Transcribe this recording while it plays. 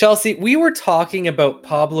Chelsea, we were talking about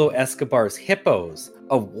Pablo Escobar's hippos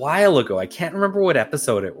a while ago. I can't remember what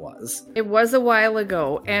episode it was. It was a while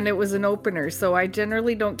ago, and it was an opener, so I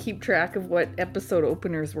generally don't keep track of what episode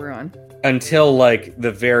openers we're on. Until, like,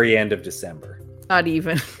 the very end of December. Not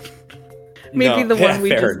even. Maybe the one we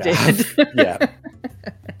just did. Yeah.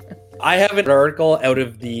 I have an article out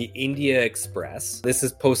of the India Express. This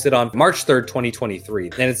is posted on March 3rd, 2023,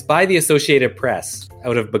 and it's by the Associated Press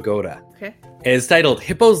out of Bogota. Okay. It's titled,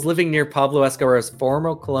 Hippos living near Pablo Escobar's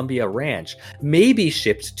former Colombia ranch may be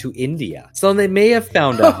shipped to India. So they may have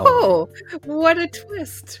found a home. Oh, what a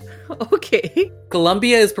twist. Okay.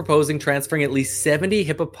 Colombia is proposing transferring at least 70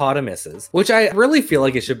 hippopotamuses, which I really feel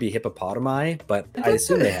like it should be hippopotami, but I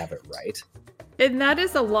assume they have it right. And that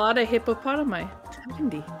is a lot of hippopotami.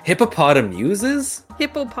 70. Hippopotamuses?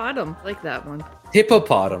 Hippopotam. Like that one.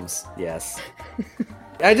 Hippopotams, yes.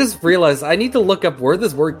 I just realized I need to look up where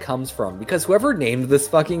this word comes from because whoever named this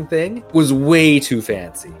fucking thing was way too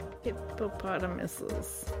fancy.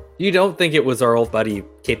 Hippopotamuses. You don't think it was our old buddy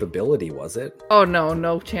Capability, was it? Oh,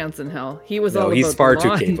 no chance in hell. He was all about he's far the too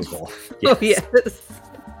lawn. capable. Yes. Oh, yes.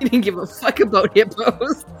 He didn't give a fuck about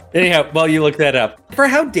hippos. Anyhow, well, you look that up. For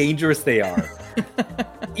how dangerous they are.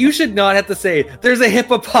 You should not have to say, there's a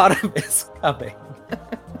hippopotamus coming.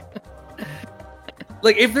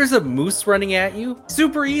 Like, if there's a moose running at you,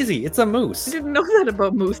 super easy. It's a moose. I didn't know that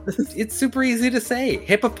about mooses. It's super easy to say.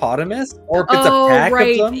 Hippopotamus? Or if it's a pack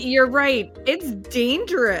right. of them? You're right. It's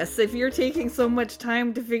dangerous if you're taking so much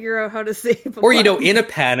time to figure out how to say hippopotamus. Or, in a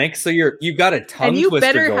panic, so you've got a tongue and you twister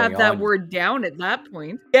better going have that on. word down at that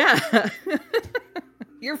point. Yeah.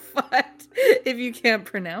 You're fucked if you can't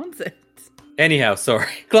pronounce it. Anyhow,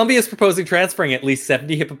 sorry. Colombia is proposing transferring at least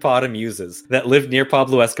 70 hippopotamuses that lived near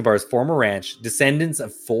Pablo Escobar's former ranch, descendants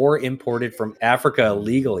of 4 imported from Africa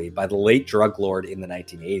illegally by the late drug lord in the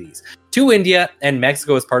 1980s, to India and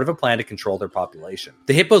Mexico as part of a plan to control their population.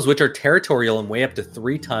 The hippos, which are territorial and weigh up to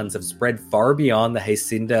 3 tons, have spread far beyond the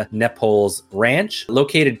Hacienda Nepal's ranch,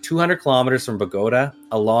 located 200 kilometers from Bogota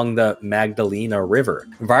along the Magdalena River.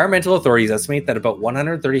 Environmental authorities estimate that about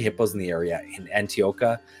 130 hippos in the area in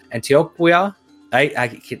Antioquia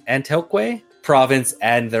province,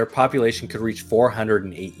 and their population could reach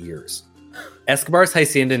 408 years. Escobar's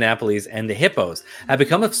Hacienda Nápoles and the hippos have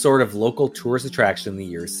become a sort of local tourist attraction in the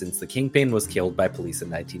years since the kingpin was killed by police in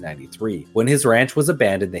 1993. When his ranch was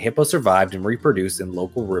abandoned, the hippo survived and reproduced in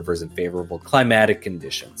local rivers in favorable climatic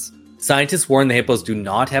conditions. Scientists warn the hippos do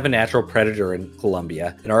not have a natural predator in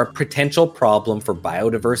Colombia and are a potential problem for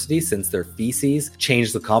biodiversity since their feces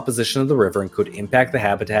change the composition of the river and could impact the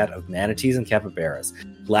habitat of manatees and capybaras.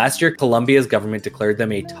 Last year, Colombia's government declared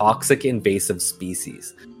them a toxic invasive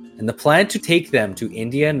species. And the plan to take them to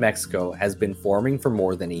India and Mexico has been forming for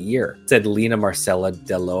more than a year, said Lina Marcela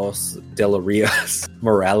de los Rios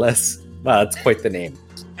Morales. Wow, that's quite the name.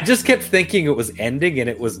 I just kept thinking it was ending and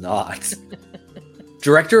it was not.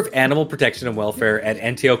 Director of Animal Protection and Welfare at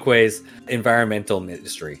Antioquia's Environmental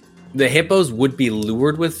Ministry. The hippos would be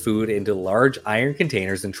lured with food into large iron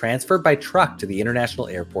containers and transferred by truck to the international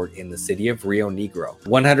airport in the city of Rio Negro,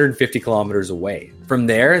 150 kilometers away. From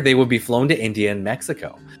there, they would be flown to India and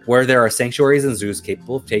Mexico, where there are sanctuaries and zoos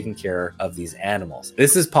capable of taking care of these animals.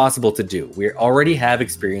 This is possible to do. We already have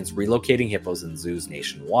experience relocating hippos in zoos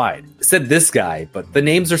nationwide. Said this guy, but the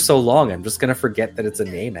names are so long, I'm just going to forget that it's a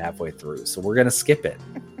name halfway through, so we're going to skip it.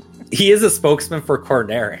 He is a spokesman for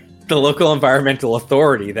Cornare, the local environmental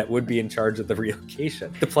authority that would be in charge of the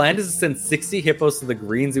relocation. The plan is to send 60 hippos to the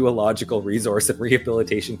Green Zoological Resource and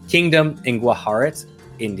Rehabilitation Kingdom in Gujarat,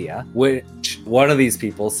 India, which one of these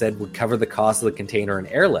people said would cover the cost of the container and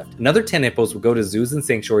airlift. Another 10 hippos would go to zoos and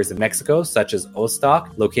sanctuaries in Mexico, such as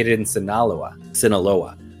Ostoc, located in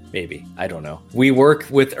Sinaloa, maybe. I don't know. We work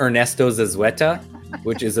with Ernesto Zazueta,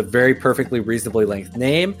 which is a very perfectly reasonably length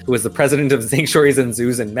name, who is the president of sanctuaries and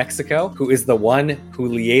zoos in Mexico, who is the one who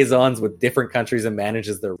liaisons with different countries and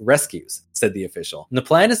manages their rescues, said the official. And the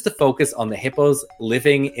plan is to focus on the hippos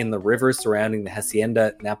living in the rivers surrounding the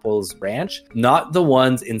Hacienda Nápoles ranch, not the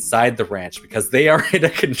ones inside the ranch, because they are in a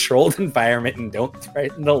controlled environment and don't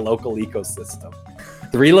threaten the local ecosystem.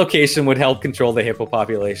 The relocation would help control the hippo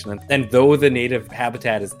population, and though the native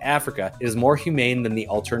habitat is Africa, it is more humane than the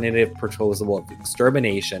alternative proposal of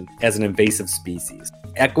extermination as an invasive species.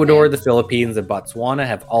 Ecuador, the Philippines, and Botswana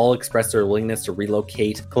have all expressed their willingness to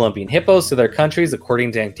relocate Colombian hippos to their countries,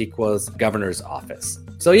 according to Antiqua's governor's office.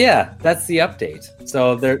 So yeah, that's the update.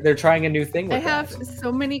 So they're trying a new thing with I have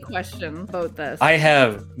so many questions about this. I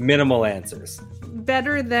have minimal answers.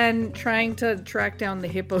 Better than trying to track down the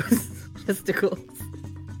hippo's testicles.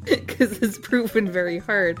 Because it's proven very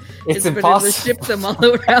hard. It's better impossible to ship them all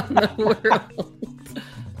around the world.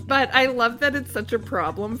 But I love that it's such a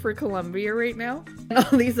problem for Colombia right now. And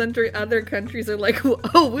all these other countries are like,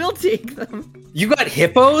 oh, we'll take them. You got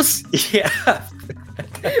hippos? Yeah.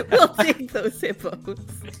 We'll take those hippos.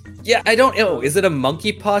 Yeah, I don't know. Is it a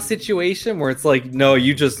monkey paw situation where it's like, no,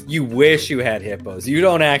 you wish you had hippos. You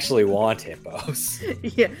don't actually want hippos.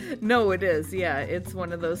 Yeah, no, it is. Yeah, it's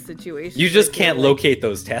one of those situations. You just can't locate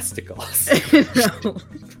those testicles. No,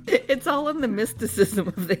 it's all in the mysticism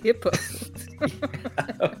of the hippo.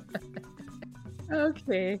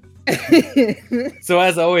 Okay. So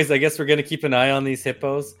as always, I guess we're going to keep an eye on these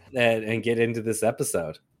hippos and get into this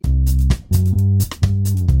episode.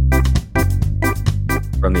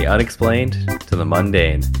 From the unexplained to the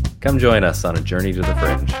mundane, come join us on a journey to the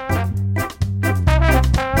fringe.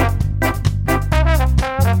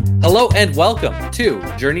 Hello and welcome to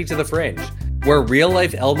Journey to the Fringe, where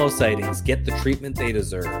real-life Elmo sightings get the treatment they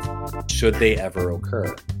deserve, should they ever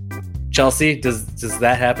occur. Chelsea, does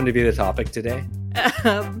that happen to be the topic today?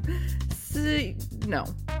 No,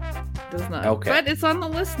 does not. Okay. But it's on the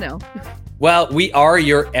list now. Well, we are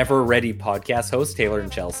your ever-ready podcast hosts, Taylor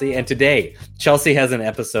and Chelsea, and today, Chelsea has an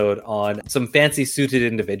episode on some fancy-suited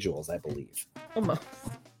individuals, I believe. Almost.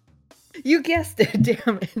 You guessed it,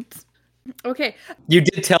 damn it. Okay. You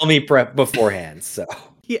did tell me prep beforehand, so.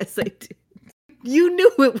 Yes, I did. You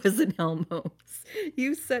knew it was an Elmo's.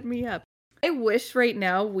 You set me up. I wish right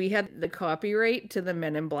now we had the copyright to the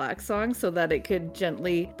Men in Black song so that it could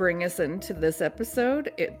gently bring us into this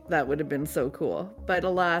episode. That would have been so cool. But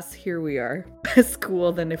alas, here we are. Less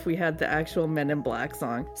cool than if we had the actual Men in Black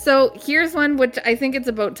song. So here's one which I think it's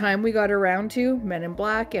about time we got around to. Men in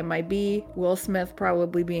Black, MIB, Will Smith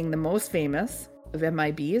probably being the most famous of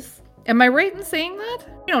MIBs. Am I right in saying that?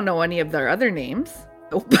 I don't know any of their other names.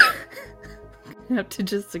 Nope. I have to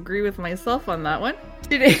just agree with myself on that one.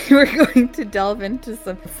 Today we're going to delve into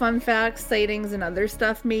some fun facts, sightings, and other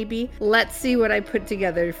stuff maybe. Let's see what I put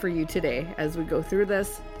together for you today as we go through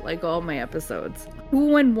this, like all my episodes.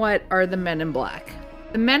 Who and what are the Men in Black?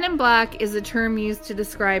 The Men in Black is a term used to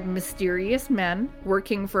describe mysterious men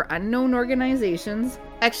working for unknown organizations.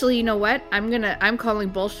 Actually, you know what? I'm calling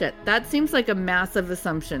bullshit. That seems like a massive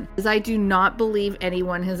assumption, because I do not believe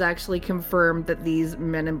anyone has actually confirmed that these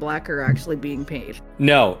Men in Black are actually being paid.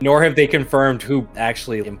 No, nor have they confirmed who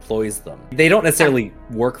actually employs them. They don't necessarily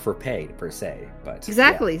work for pay, per se, but...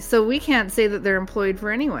 Exactly. Yeah. So we can't say that they're employed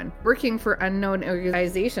for anyone. Working for unknown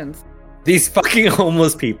organizations. These fucking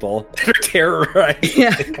homeless people that are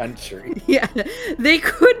terrorizing the country. Yeah, they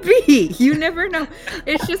could be. You never know.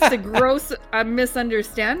 It's just a gross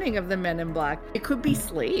misunderstanding of the Men in Black. It could be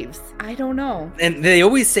slaves. I don't know. And they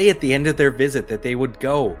always say at the end of their visit that they would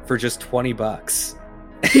go for just $20.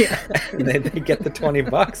 Yeah. And then they get the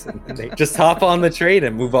 $20 and then they just hop on the train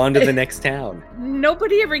and move on to the next town.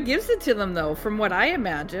 Nobody ever gives it to them, though, from what I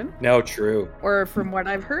imagine. No, true. Or from what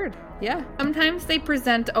I've heard. Yeah. Sometimes they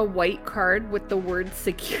present a white card with the word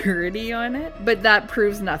security on it, but that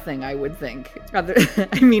proves nothing, I would think.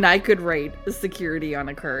 I could write security on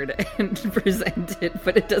a card and present it,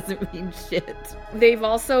 but it doesn't mean shit. They've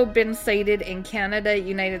also been sighted in Canada,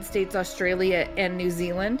 United States, Australia, and New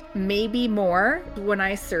Zealand. Maybe more. When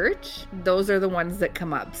I search, those are the ones that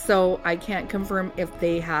come up. So I can't confirm if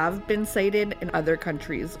they have been sighted in other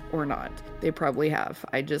countries or not. They probably have.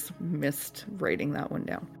 I just missed writing that one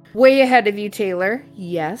down. Way ahead of you, Taylor.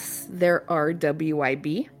 Yes, there are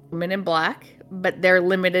WIB, Women in Black, but they're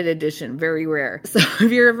limited edition, very rare. So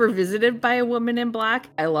if you're ever visited by a woman in black,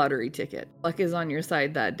 a lottery ticket. Luck is on your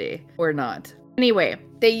side that day, or not. Anyway,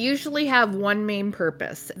 they usually have one main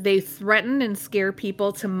purpose. They threaten and scare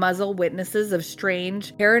people to muzzle witnesses of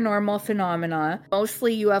strange paranormal phenomena,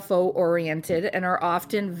 mostly UFO-oriented, and are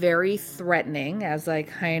often very threatening, as I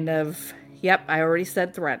kind of... Yep, I already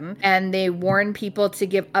said threaten. And they warn people to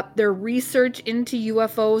give up their research into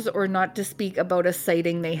UFOs or not to speak about a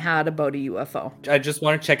sighting they had about a UFO. I just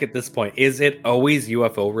want to check at this point. Is it always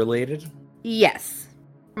UFO related? Yes.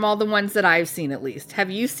 From all the ones that I've seen, at least. Have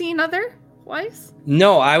you seen otherwise?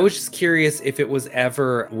 No, I was just curious if it was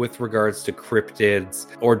ever with regards to cryptids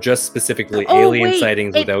or just specifically alien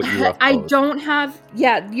sightings without UFOs. I don't have...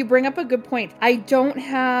 Yeah, you bring up a good point. I don't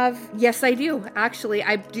have... Yes, I do. Actually,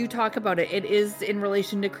 I do talk about it. It is in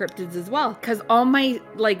relation to cryptids as well. Because all my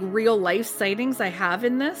real life sightings I have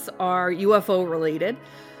in this are UFO related.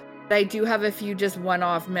 I do have a few just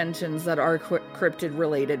one-off mentions that are cryptid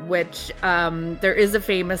related, which there is a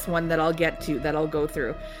famous one that I'll get to, that I'll go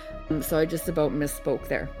through. So I just about misspoke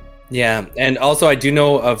there. Yeah, and also I do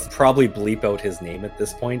know of, probably bleep out his name at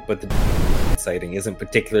this point, but the sighting isn't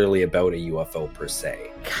particularly about a UFO per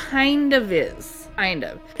se. Kind of is. Kind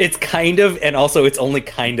of. It's kind of, and also it's only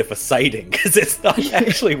kind of a sighting because it's not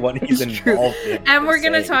actually one he's involved in. And we're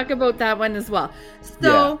going to talk about that one as well.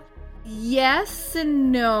 So, yes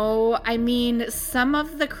and no. I mean, some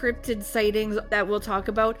of the cryptid sightings that we'll talk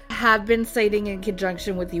about have been sighting in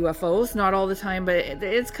conjunction with UFOs. Not all the time, but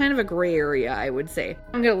it's kind of a gray area, I would say.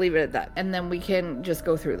 I'm going to leave it at that. And then we can just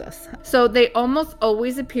go through this. So they almost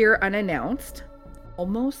always appear unannounced.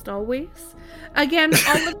 Almost always. Again,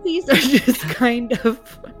 all of these are just kind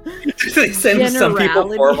of they send some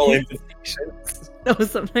people formal invitations. No,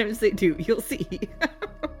 sometimes they do. You'll see.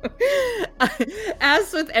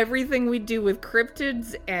 As with everything we do with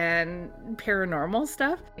cryptids and paranormal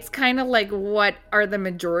stuff, it's kind of like what are the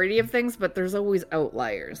majority of things, but there's always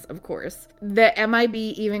outliers, of course. The MIB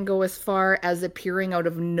even go as far as appearing out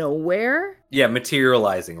of nowhere. Yeah,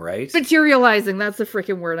 materializing, right? Materializing, that's the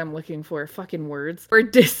freaking word I'm looking for. Fucking words. Or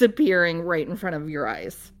disappearing right in front of your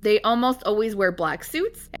eyes. They almost always wear black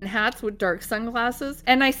suits and hats with dark sunglasses.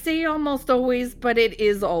 And I say almost always, but it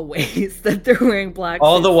is always that they're wearing black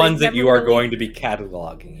All suits. the ones that you are going to be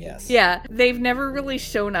cataloging, yes. Yeah, they've never really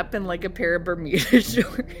shown up in like a pair of Bermuda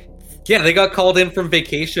shorts. Yeah, they got called in from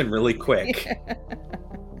vacation really quick.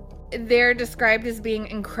 They're described as being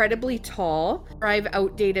incredibly tall, drive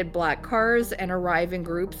outdated black cars, and arrive in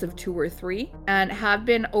groups of 2 or 3, and have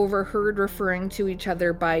been overheard referring to each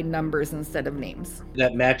other by numbers instead of names.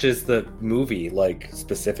 That matches the movie, like,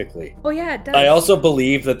 specifically. Oh yeah, it does. I also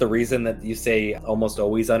believe that the reason that you say almost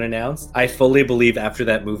always unannounced, I fully believe after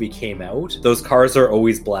that movie came out, those cars are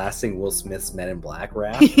always blasting Will Smith's Men in Black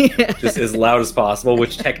rap, just as loud as possible,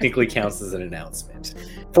 which technically counts as an announcement.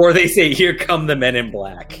 Before they say, here come the Men in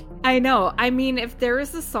Black. I know. I mean, if there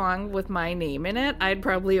is a song with my name in it, I'd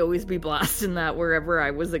probably always be blasting that wherever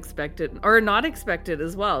I was expected, or not expected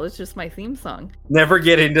as well. It's just my theme song. Never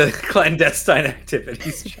get into clandestine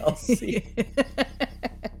activities, Chelsea.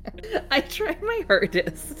 I try my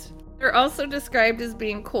hardest. They're also described as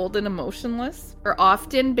being cold and emotionless, or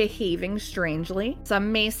often behaving strangely.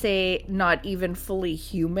 Some may say not even fully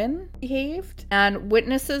human behaved. And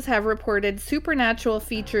witnesses have reported supernatural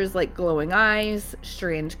features like glowing eyes,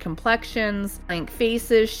 strange complexions, blank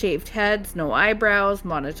faces, shaved heads, no eyebrows,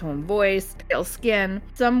 monotone voice, pale skin.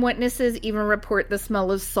 Some witnesses even report the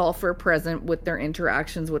smell of sulfur present with their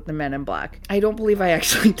interactions with the Men in Black. I don't believe I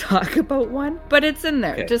actually talk about one, but it's in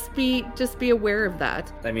there. Okay. Just be aware of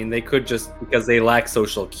that. I mean, they could just, because they lack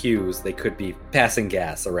social cues, they could be passing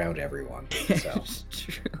gas around everyone. So.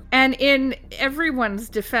 True. And in everyone's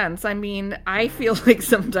defense, I mean, I feel like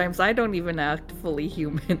sometimes I don't even act fully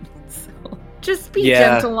human. So just be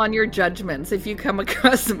gentle on your judgments. If you come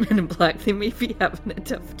across a Men in Black, they may be having a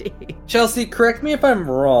tough day. Chelsea, correct me if I'm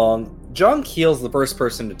wrong. John Keel's the first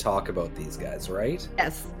person to talk about these guys, right?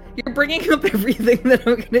 Yes. You're bringing up everything that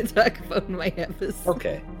I'm going to talk about in my episode.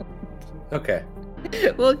 Okay.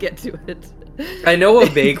 We'll get to it. I know a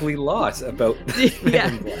vaguely lot about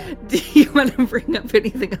Men in Black. Do you want to bring up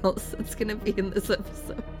anything else that's going to be in this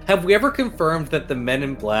episode? Have we ever confirmed that the Men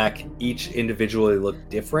in Black each individually look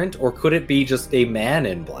different, or could it be just a man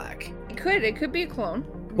in black? It could be a clone.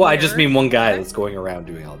 Well, I just mean one guy that's going around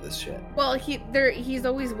doing all this shit. Well, he's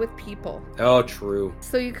always with people. Oh, true.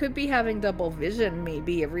 So you could be having double vision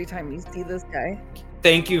maybe every time you see this guy.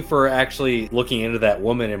 Thank you for actually looking into that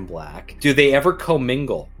woman in black. Do they ever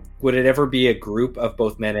commingle? Would it ever be a group of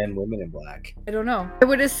both men and women in black? I don't know. I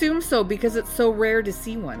would assume so because it's so rare to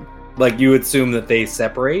see one. Like, you would assume that they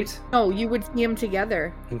separate? No, you would see them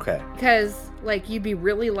together. Okay. Because, like, you'd be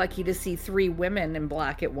really lucky to see 3 women in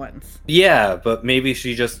black at once. Yeah, but maybe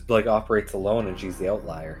she just, like, operates alone and she's the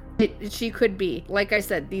outlier. She could be. Like I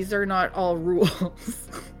said, these are not all rules.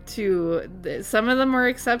 Some of them are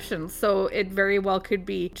exceptions, so it very well could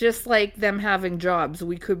be just like them having jobs.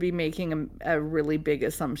 We could be making a really big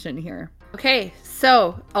assumption here. Okay,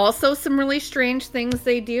 so also some really strange things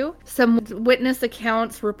they do. Some witness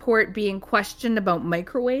accounts report being questioned about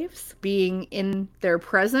microwaves being in their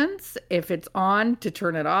presence, if it's on, to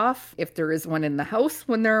turn it off, if there is one in the house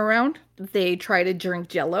when they're around. They try to drink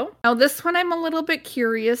Jell-O. Now this one I'm a little bit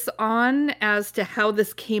curious on as to how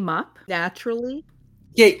this came up naturally.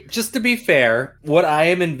 Yeah, just to be fair, what I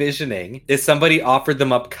am envisioning is somebody offered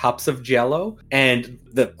them up cups of Jell-O, and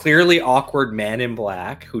the clearly awkward man in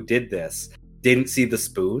black who did this didn't see the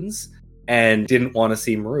spoons and didn't want to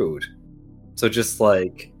seem rude. So just,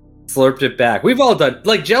 like, slurped it back. We've all done,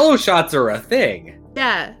 like, Jell-O shots are a thing.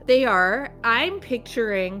 Yeah, they are. I'm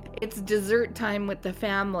picturing it's dessert time with the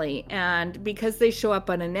family, and because they show up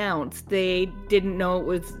unannounced, they didn't know it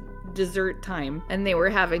was dessert time and they were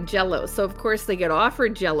having Jell-O. So of course they get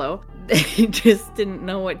offered Jell-O. They just didn't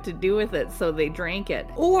know what to do with it, so they drank it.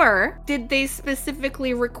 Or did they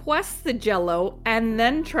specifically request the Jell-O and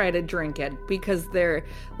then try to drink it? Because they're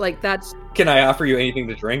like, that's... Can I offer you anything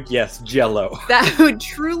to drink? Yes, Jell-O. That would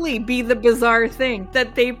truly be the bizarre thing,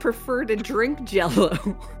 that they prefer to drink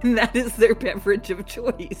Jell-O. And that is their beverage of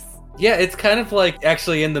choice. Yeah, it's kind of like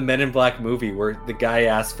actually in the Men in Black movie where the guy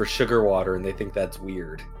asks for sugar water and they think that's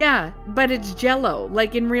weird. Yeah, but it's Jell-O.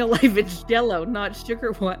 Like in real life, it's Jell-O, not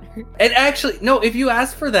sugar water. And actually, no, if you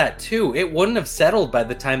asked for that too, it wouldn't have settled by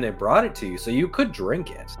the time they brought it to you, so you could drink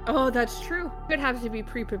it. Oh, that's true. You'd have to be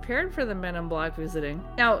pre-prepared for the Men in Black visiting.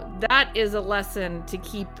 Now, that is a lesson to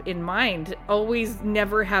keep in mind. Always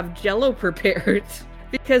never have Jell-O prepared.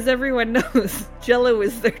 Because everyone knows Jell-O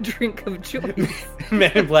is their drink of choice.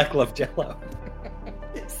 Men in Black love Jell-O.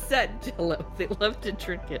 Set Jell-O. They love to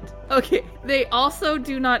drink it. Okay. They also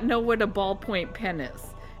do not know what a ballpoint pen is.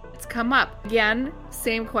 It's come up. Again,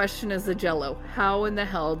 same question as the Jell-O. How in the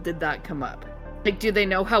hell did that come up? Like, do they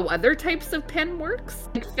know how other types of pen works?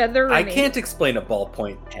 Like feather and I can't explain a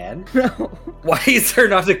ballpoint pen. No. Why is there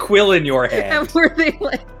not a quill in your hand? And were they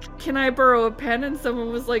like, can I borrow a pen? And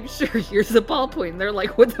someone was like, sure, here's a ballpoint. And they're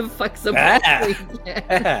like, what the fuck's a ballpoint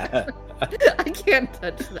pen? I can't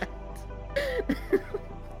touch that.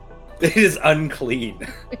 It is unclean.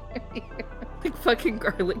 Like fucking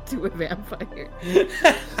garlic to a vampire.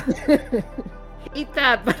 Eat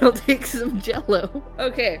that, but I'll take some Jell-O.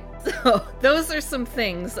 Okay, so those are some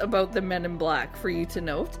things about the Men in Black for you to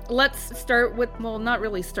note. Let's start with, well, not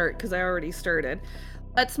really start because I already started.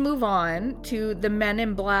 Let's move on to the Men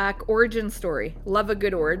in Black origin story. Love a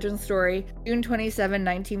good origin story. June 27,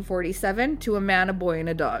 1947, to a man, a boy, and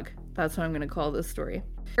a dog. That's what I'm going to call this story.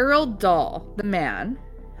 Earl Dahl, the man,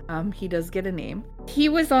 he does get a name. He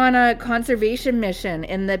was on a conservation mission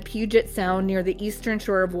in the Puget Sound near the eastern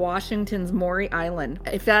shore of Washington's Maury Island.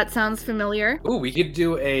 If that sounds familiar. Ooh, we could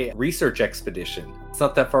do a research expedition. It's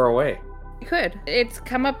not that far away. We could. It's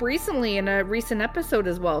come up recently in a recent episode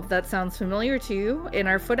as well, if that sounds familiar to you, in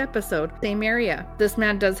our foot episode. Same area. This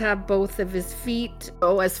man does have both of his feet,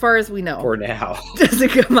 as far as we know. For now. Doesn't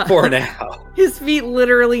come up. For now. His feet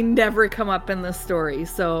literally never come up in the story,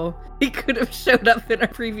 so he could have showed up in our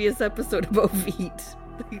previous episode about feet.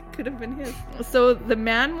 It could have been his. So the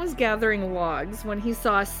man was gathering logs when he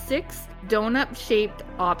saw 6 donut-shaped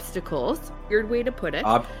obstacles. Weird way to put it.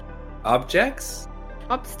 Objects?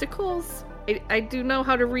 Obstacles. I do know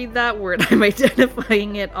how to read that word. I'm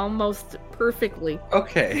identifying it almost perfectly.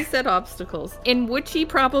 Okay. He said obstacles, in which he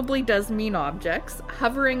probably does mean objects,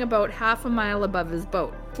 hovering about half a mile above his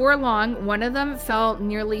boat. Before long, one of them fell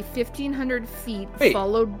nearly 1,500 feet,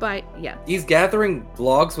 followed by... Yeah. He's gathering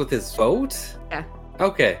logs with his boat? Yeah.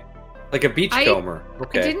 Okay. Like a beachcomber.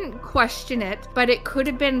 Okay. I didn't question it, but it could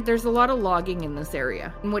have been... There's a lot of logging in this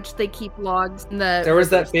area, in which they keep logs in the... There was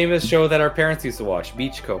that famous show that our parents used to watch,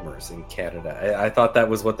 Beachcombers in Canada. I thought that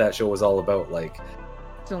was what that show was all about, like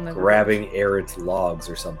grabbing arid logs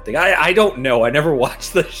or something. I don't know. I never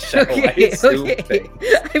watched the show. Okay, I assume things.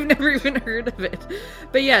 I've never even heard of it.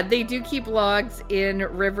 But yeah, they do keep logs in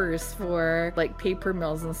rivers for like paper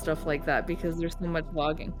mills and stuff like that because there's so much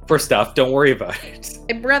logging. For stuff, don't worry about it.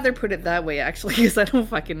 I'd rather put it that way actually because I don't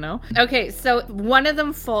fucking know. Okay, so one of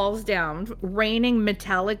them falls down, raining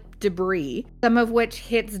metallic debris, some of which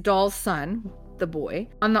hits Dahl's son, the boy,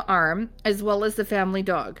 on the arm, as well as the family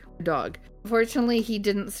dog. Fortunately, he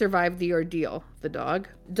didn't survive the ordeal, the dog.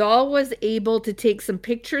 Dahl was able to take some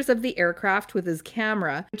pictures of the aircraft with his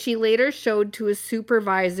camera, which he later showed to his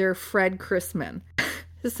supervisor, Fred Chrisman.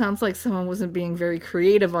 This sounds like someone wasn't being very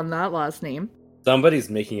creative on that last name. Somebody's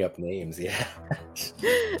making up names, yeah.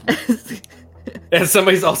 And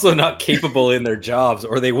somebody's also not capable in their jobs,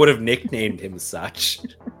 or they would have nicknamed him such.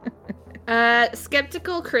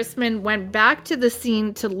 Skeptical Chrisman went back to the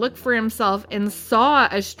scene to look for himself and saw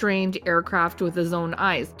a strange aircraft with his own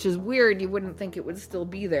eyes, which is weird. You wouldn't think it would still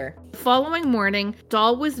be there. The following morning,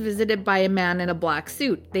 Dahl was visited by a man in a black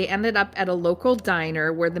suit. They ended up at a local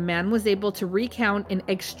diner where the man was able to recount in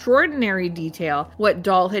extraordinary detail what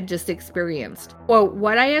Dahl had just experienced. Quote,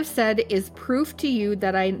 "What I have said is proof to you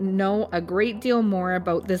that I know a great deal more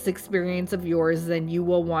about this experience of yours than you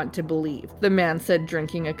will want to believe," the man said,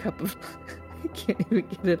 drinking a cup of... I can't even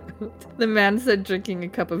get it out. The man said drinking a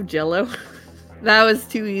cup of Jell-O. That was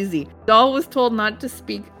too easy. Dahl was told not to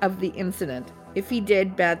speak of the incident. If he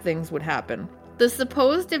did, bad things would happen. The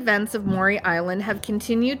supposed events of Maury Island have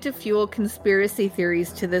continued to fuel conspiracy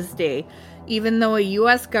theories to this day, even though a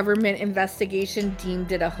U.S. government investigation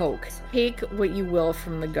deemed it a hoax. Take what you will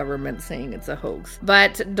from the government saying it's a hoax.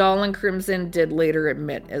 But Dahl and Crimson did later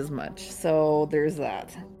admit as much. So there's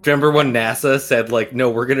that. Remember when NASA said, like, no,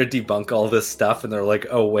 we're going to debunk all this stuff? And they're like,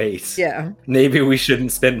 oh, wait. Yeah. Maybe we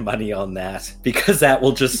shouldn't spend money on that because that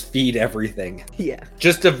will just feed everything. Yeah.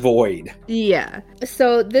 Just avoid. Yeah.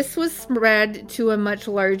 So this was spread to a much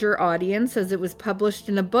larger audience as it was published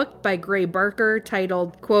in a book by Gray Barker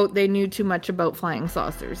titled, quote, They Knew Too Much About Flying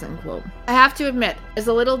Saucers, end quote. I have to admit, I was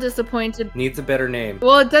a little disappointed. Needs a better name.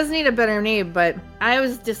 Well, it does need a better name, but I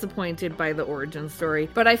was disappointed by the origin story.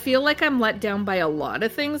 But I feel like I'm let down by a lot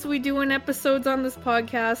of things we do in episodes on this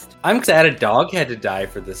podcast. I'm sad a dog had to die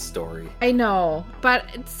for this story. I know, but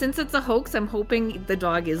since it's a hoax, I'm hoping the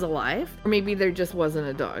dog is alive. Or maybe there just wasn't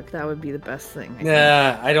a dog. That would be the best thing.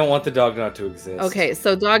 Nah, I don't want the dog not to exist. Okay,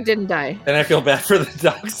 so dog didn't die. And I feel bad for the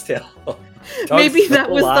dog still. Dog's maybe still that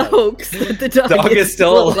was alive. the hoax. That the dog is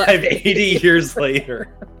still alive 80 years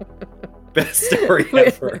later. Best story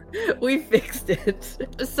ever. We fixed it.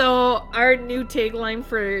 So our new tagline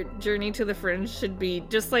for Journey to the Fringe should be,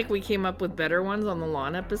 just like we came up with better ones on the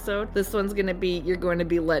lawn episode, this one's going to be, you're going to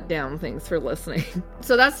be let down. Thanks for listening.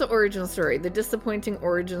 So that's the origin story, the disappointing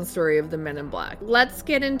origin story of the Men in Black. Let's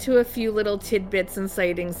get into a few little tidbits and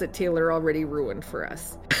sightings that Taylor already ruined for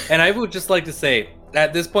us. And I would just like to say,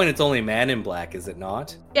 at this point, it's only Man in Black, is it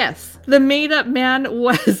not? Yes. The made-up man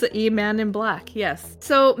was a man in black, yes.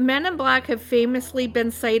 So Men in Black have famously been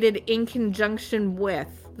cited in conjunction with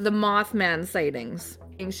the Mothman sightings.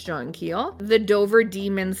 Thanks, John Keel. The Dover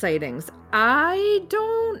Demon sightings. I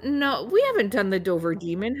don't know. We haven't done the Dover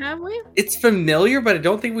Demon, have we? It's familiar, but I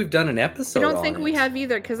don't think we've done an episode I don't think we have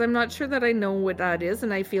either, because I'm not sure that I know what that is,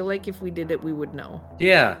 and I feel like if we did it, we would know.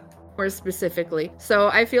 Yeah. More specifically. So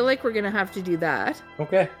I feel like we're going to have to do that.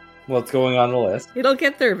 Okay. Well, it's going on the list. It'll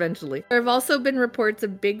get there eventually. There have also been reports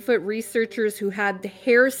of Bigfoot researchers who had the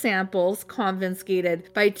hair samples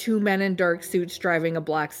confiscated by two men in dark suits driving a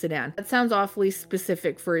black sedan. That sounds awfully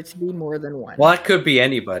specific for it to be more than one. Well, that could be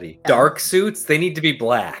anybody. Yeah. Dark suits, they need to be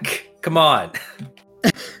black. Come on.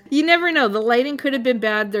 You never know. The lighting could have been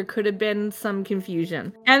bad. There could have been some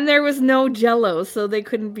confusion. And there was no jello, so they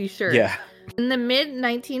couldn't be sure. Yeah. In the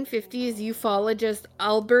mid-1950s, ufologist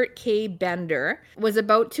Albert K. Bender was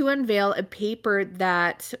about to unveil a paper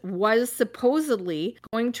that was supposedly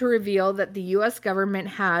going to reveal that the U.S. government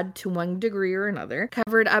had, to one degree or another,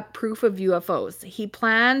 covered up proof of UFOs. He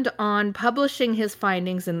planned on publishing his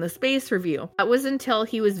findings in the Space Review. That was until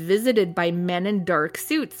he was visited by men in dark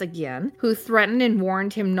suits again, who threatened and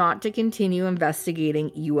warned him not to continue investigating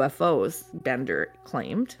UFOs, Bender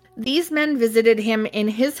claimed. These men visited him in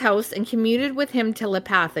his house and commuted with him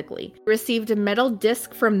telepathically. He received a metal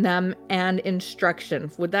disc from them and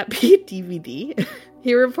instruction. Would that be a DVD?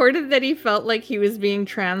 He reported that he felt like he was being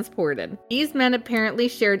transported. These men apparently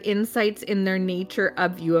shared insights in their nature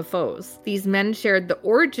of UFOs. These men shared the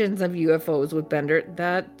origins of UFOs with Bender.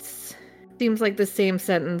 That seems like the same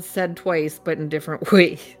sentence said twice, but in different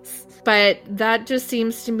ways. But that just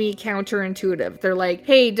seems to me counterintuitive. They're like,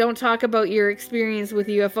 hey, don't talk about your experience with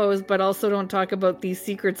UFOs, but also don't talk about these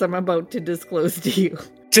secrets I'm about to disclose to you.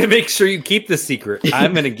 To make sure you keep the secret,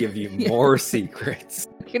 I'm going to give you more secrets.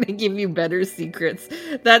 I'm going to give you better secrets.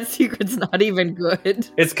 That secret's not even good.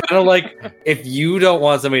 It's kind of like if you don't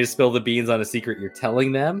want somebody to spill the beans on a secret you're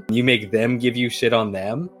telling them, you make them give you shit on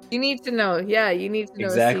them. You need to know. Yeah, you need to know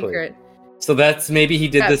a secret. So that's maybe he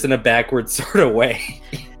did this in a backwards sort of way.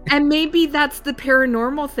 And maybe that's the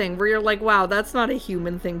paranormal thing where you're like, wow, that's not a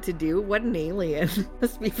human thing to do. What an alien.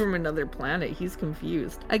 Must be from another planet. He's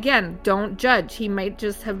confused. Again, don't judge. He might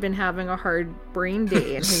just have been having a hard brain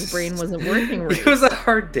day and his brain wasn't working right. It was a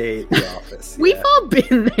hard day at the office. We've all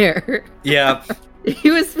been there. Yeah. He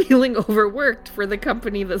was feeling overworked for the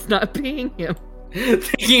company that's not paying him.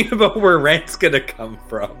 Thinking about where rent's gonna come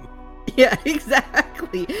from. Yeah,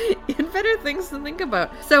 exactly. He had better things to think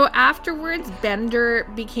about. So afterwards, Bender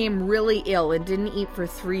became really ill and didn't eat for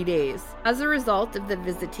 3 days. As a result of the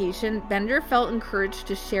visitation, Bender felt encouraged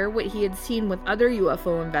to share what he had seen with other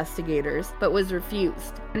UFO investigators, but was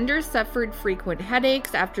refused. Bender suffered frequent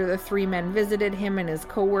headaches after the 3 men visited him, and his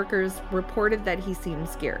co-workers reported that he seemed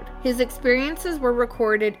scared. His experiences were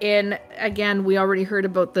recorded in, again, we already heard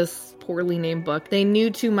about this poorly named book, They Knew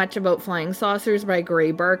Too Much About Flying Saucers by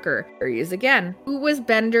Gray Barker. There he is again. Who was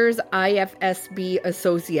Bender's IFSB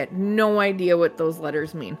associate? No idea what those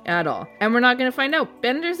letters mean at all. And we're not going to find out.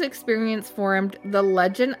 Bender's experience formed the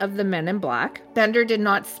legend of the Men in Black. Bender did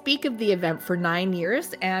not speak of the event for 9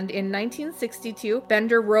 years, and in 1962,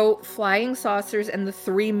 Bender wrote Flying Saucers and the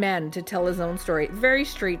Three Men to tell his own story. Very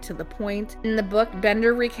straight to the point. In the book,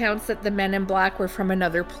 Bender recounts that the Men in Black were from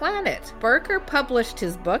another planet. Barker published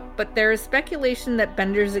his book, but there is speculation that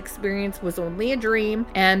Bender's experience was only a dream,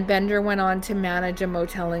 and Bender went on to manage a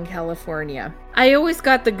motel in California. I always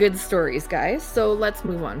got the good stories, guys, so let's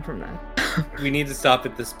move on from that. We need to stop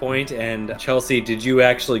at this point. And Chelsea, did you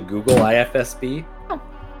actually Google IFSB?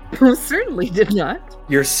 Oh, certainly did not.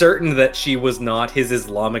 You're certain that she was not his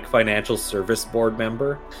Islamic Financial Service Board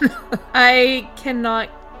member? I cannot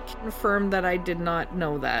confirm that I did not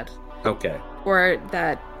know that. Okay. Or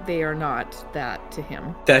that they are not that to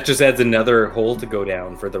him. That just adds another hole to go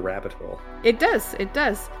down for the rabbit hole. It does.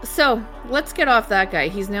 So, let's get off that guy.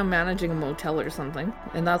 He's now managing a motel or something.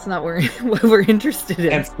 And that's not what we're interested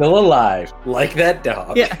in. And still alive, like that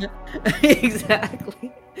dog. Yeah,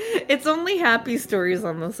 exactly. It's only happy stories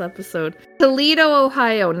on this episode. Toledo,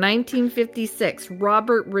 Ohio, 1956.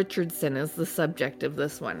 Robert Richardson is the subject of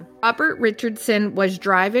this one. Robert Richardson was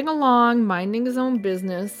driving along, minding his own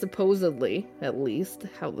business, supposedly, at least,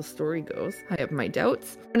 how the story goes. I have my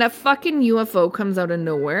doubts. And a fucking UFO comes out of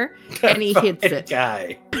nowhere, and he hits it.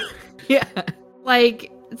 Guy. Yeah.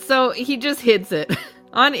 So he just hits it.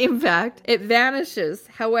 On impact, it vanishes,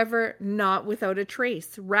 however, not without a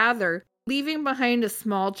trace. Rather, leaving behind a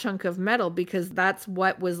small chunk of metal because that's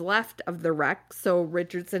what was left of the wreck, so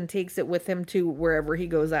Richardson takes it with him to wherever he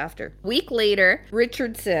goes after. A week later,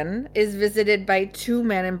 Richardson is visited by two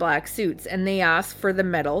men in black suits, and they ask for the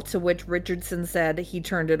metal, to which Richardson said he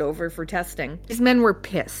turned it over for testing. These men were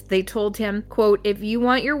pissed. They told him, quote, "If you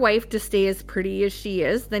want your wife to stay as pretty as she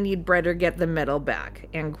is, then you'd better get the metal back,"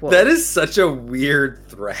 end quote. That is such a weird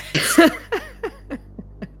threat.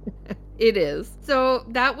 It is. So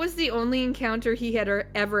that was the only encounter he had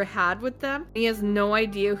ever had with them. He has no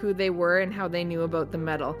idea who they were and how they knew about the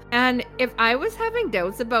metal. And if I was having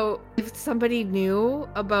doubts about if somebody knew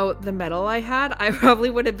about the metal I had, I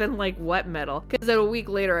probably would have been like, what metal? Because a week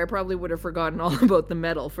later, I probably would have forgotten all about the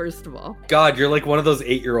metal, first of all. God, you're like one of those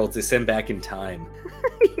 8-year-olds they send back in time.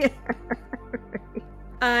 Yeah.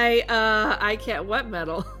 I can't, what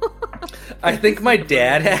metal? I think my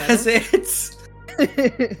dad has it.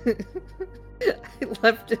 I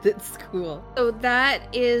left it at school. So that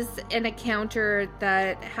is an encounter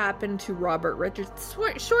that happened to Robert Richards.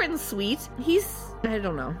 Short and sweet. He's, I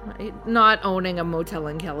don't know, not owning a motel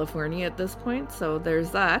in California at this point. So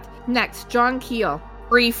there's that. Next, John Keel.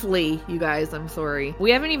 Briefly, you guys, I'm sorry.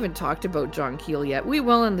 We haven't even talked about John Keel yet. We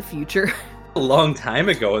will in the future. A long time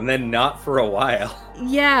ago, and then not for a while.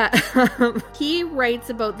 Yeah, he writes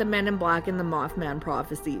about the Men in Black and the Mothman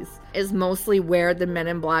prophecies is mostly where the Men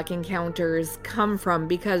in Black encounters come from,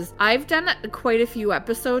 because I've done quite a few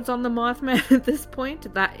episodes on the Mothman at this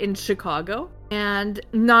point, that in Chicago, and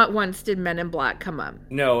not once did Men in Black come up.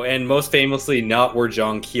 No, and most famously not where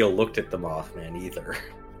John Keel looked at the Mothman either.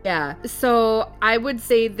 Yeah, so I would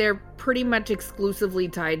say they're pretty much exclusively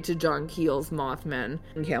tied to John Keel's Mothman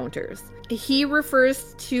encounters. He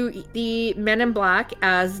refers to the Men in Black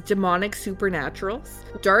as demonic supernaturals,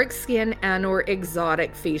 dark skin, and or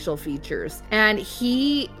exotic facial features. And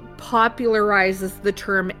he popularizes the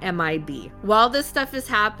term MIB. While this stuff is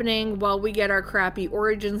happening, while we get our crappy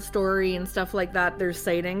origin story and stuff like that, there's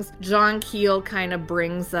sightings, John Keel kind of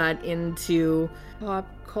brings that into pop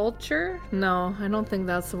culture? No, I don't think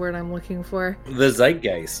that's the word I'm looking for. The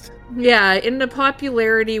zeitgeist. Yeah, into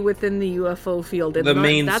popularity within the UFO field. And the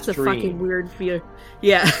mainstream. That's a fucking weird field.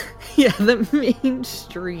 Yeah, yeah, the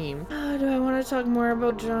mainstream. Oh, do I want to talk more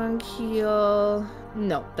about John Keel?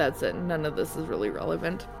 No, that's it. None of this is really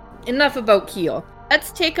relevant. Enough about Keel.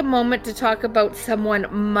 Let's take a moment to talk about someone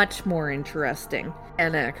much more interesting.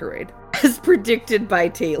 Dan Aykroyd, as predicted by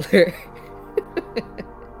Taylor.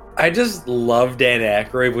 I just love Dan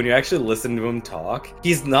Aykroyd. When you actually listen to him talk,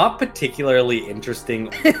 he's not particularly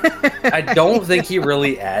interesting. I don't think he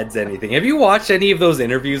really adds anything. Have you watched any of those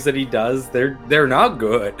interviews that he does? They're not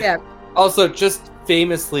good. Yeah. Also, just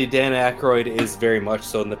famously, Dan Aykroyd is very much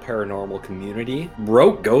so in the paranormal community.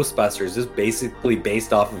 Wrote Ghostbusters is basically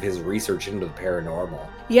based off of his research into the paranormal.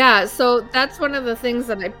 Yeah, so that's one of the things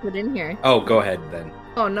that I put in here. Oh, go ahead then.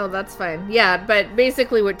 Oh, no, that's fine. Yeah, but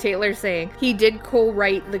basically what Taylor's saying, he did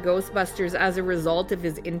co-write the Ghostbusters as a result of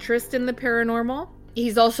his interest in the paranormal.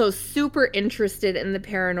 He's also super interested in the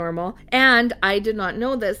paranormal. And I did not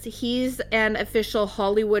know this. He's an official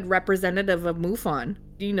Hollywood representative of MUFON.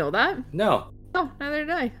 Do you know that? No. Oh, neither did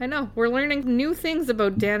I. I know. We're learning new things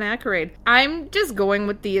about Dan Aykroyd. I'm just going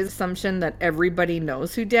with the assumption that everybody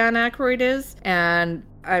knows who Dan Aykroyd is, and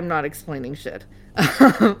I'm not explaining shit.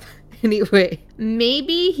 Anyway,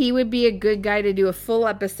 maybe he would be a good guy to do a full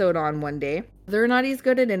episode on one day. Whether or not he's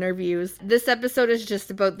good at interviews. This episode is just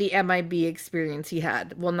about the MIB experience he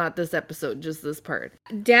had. Well, not this episode, just this part.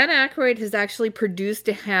 Dan Aykroyd has actually produced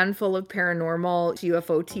a handful of paranormal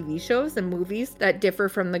UFO TV shows and movies that differ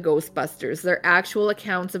from the Ghostbusters. They're actual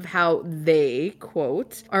accounts of how they,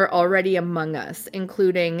 quote, are already among us,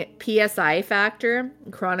 including PSI Factor,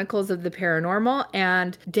 Chronicles of the Paranormal,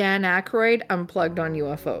 and Dan Aykroyd Unplugged on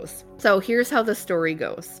UFOs. So here's how the story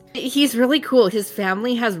goes. He's really cool. His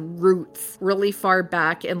family has roots really far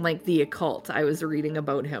back in like the occult. I was reading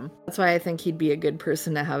about him. That's why I think he'd be a good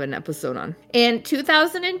person to have an episode on. In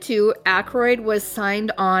 2002, Aykroyd was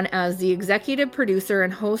signed on as the executive producer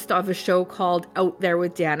and host of a show called Out There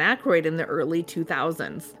with Dan Aykroyd in the early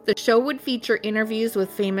 2000s. The show would feature interviews with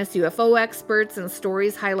famous UFO experts and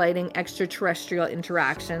stories highlighting extraterrestrial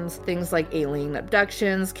interactions, things like alien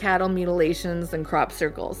abductions, cattle mutilations, and crop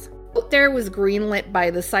circles. Out There was greenlit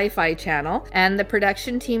by the Sci-Fi Channel, and the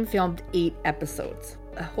production team filmed 8 episodes.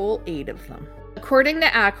 A whole 8 of them. According to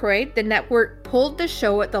Aykroyd, the network pulled the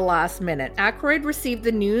show at the last minute. Aykroyd received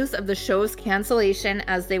the news of the show's cancellation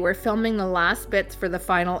as they were filming the last bits for the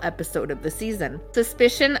final episode of the season.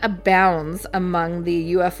 Suspicion abounds among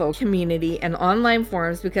the UFO community and online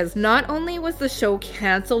forums because not only was the show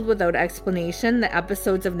canceled without explanation, the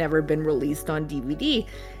episodes have never been released on DVD.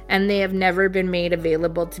 And they have never been made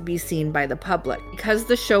available to be seen by the public. Because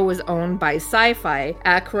the show was owned by Sci-Fi,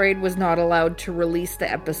 Aykroyd was not allowed to release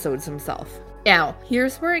the episodes himself. Now,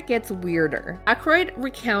 here's where it gets weirder. Aykroyd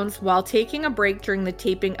recounts while taking a break during the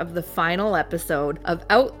taping of the final episode of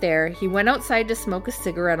Out There, he went outside to smoke a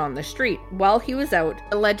cigarette on the street. While he was out,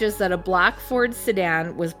 alleges that a black Ford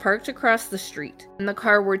sedan was parked across the street. In the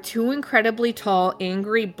car were 2 incredibly tall,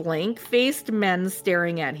 angry, blank-faced men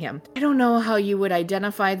staring at him. I don't know how you would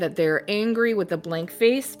identify that they're angry with a blank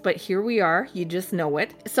face, but here we are, you just know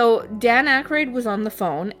it. So, Dan Aykroyd was on the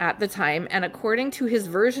phone at the time, and according to his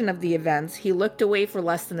version of the events, he looked away for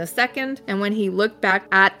less than a second, and when he looked back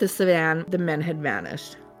at the sedan, the men had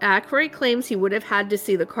vanished. Aykroyd claims he would have had to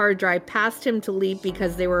see the car drive past him to leave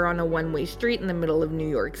because they were on a one-way street in the middle of New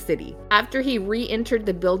York City. After he re-entered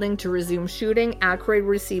the building to resume shooting, Aykroyd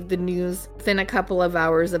received the news within a couple of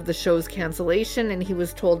hours of the show's cancellation, and he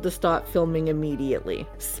was told to stop filming immediately.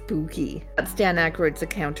 Spooky. That's Dan Aykroyd's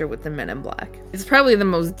encounter with the Men in Black. It's probably the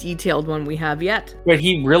most detailed one we have yet. But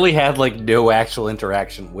he really had like no actual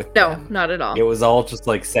interaction with them. No, not at all. It was all just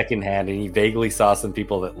like secondhand, and he vaguely saw some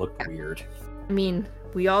people that looked weird. I mean,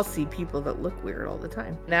 we all see people that look weird all the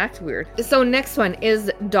time and act weird. So next one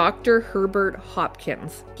is Dr. Herbert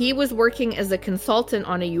Hopkins. He was working as a consultant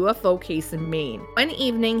on a UFO case in Maine. One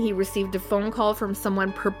evening, he received a phone call from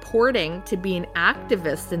someone purporting to be an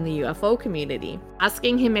activist in the UFO community,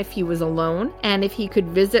 asking him if he was alone and if he could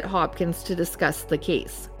visit Hopkins to discuss the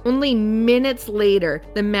case. Only minutes later,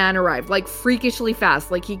 the man arrived, like freakishly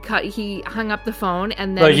fast. Like he hung up the phone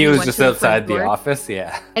and then he was just outside the office,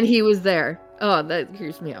 yeah. And he was there. Oh, that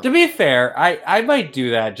hears me out. To be fair, I might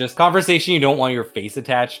do that. Just conversation you don't want your face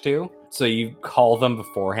attached to. So you call them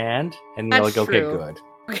beforehand and they're like, okay, good.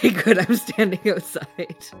 Okay, good. I'm standing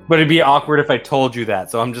outside. But it'd be awkward if I told you that.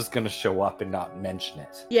 So I'm just going to show up and not mention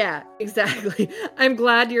it. Yeah, exactly. I'm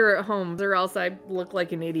glad you're at home, or else I look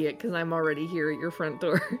like an idiot because I'm already here at your front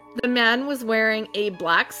door. The man was wearing a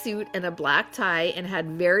black suit and a black tie and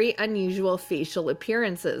had very unusual facial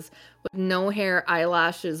appearances with no hair,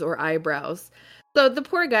 eyelashes, or eyebrows. So the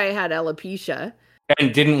poor guy had alopecia.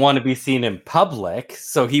 And didn't want to be seen in public,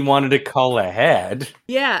 so he wanted to call ahead.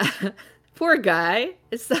 Yeah. Poor guy.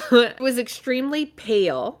 So it was extremely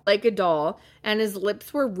pale, like a doll, and his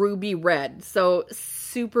lips were ruby red. So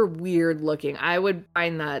super weird looking. I would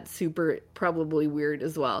find that super probably weird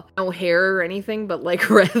as well. No hair or anything, but like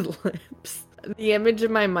red lips. The image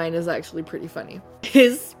in my mind is actually pretty funny.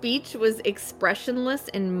 His speech was expressionless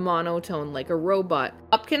and monotone like a robot.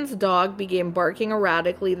 Hopkins' dog began barking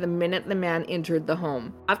erratically the minute the man entered the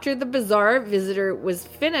home. After the bizarre visitor was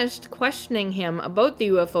finished questioning him about the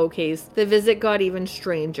UFO case, the visit got even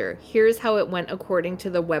stranger. Here's how it went according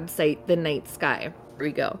to the website The Night Sky. Here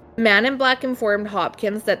we go. The man in black informed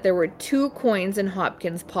Hopkins that there were 2 coins in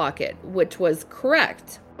Hopkins' pocket, which was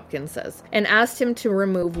correct, Hopkins says, and asked him to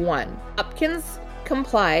remove one. Hopkins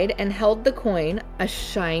complied and held the coin a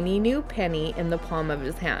shiny new penny in the palm of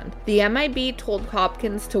his hand. The MIB told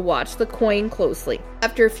Hopkins to watch the coin closely.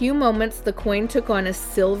 After a few moments, the coin took on a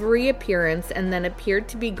silvery appearance and then appeared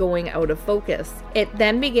to be going out of focus. It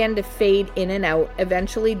then began to fade in and out,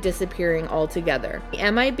 eventually disappearing altogether.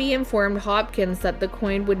 The MIB informed Hopkins that the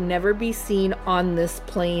coin would never be seen on this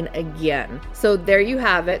plane again. So there you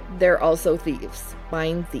have it. They're also thieves.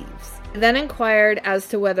 Fine thieves. Then inquired as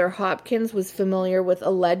to whether Hopkins was familiar with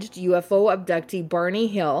alleged UFO abductee Barney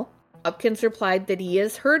Hill. Hopkins replied that he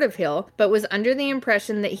has heard of Hill, but was under the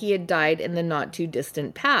impression that he had died in the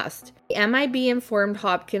not-too-distant past. The MIB informed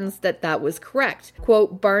Hopkins that that was correct.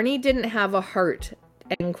 Quote, Barney didn't have a heart,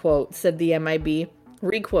 end quote, said the MIB.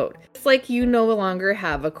 Requote, it's like you no longer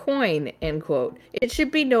have a coin, end quote. It should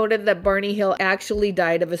be noted that Barney Hill actually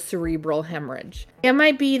died of a cerebral hemorrhage.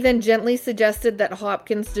 MIB then gently suggested that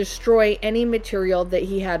Hopkins destroy any material that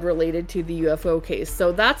he had related to the UFO case.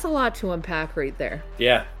 So that's a lot to unpack right there.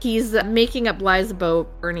 Yeah. He's making up lies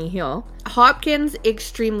about Barney Hill. Hopkins,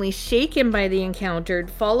 extremely shaken by the encounter,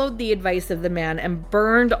 followed the advice of the man and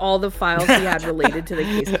burned all the files he had related to the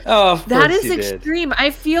case. Oh, of that course is extreme. Did.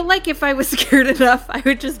 I feel like if I was scared enough, I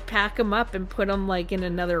would just pack him up and put him like in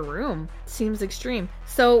another room. Seems extreme.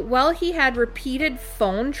 So while he had repeated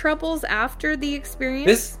phone troubles after the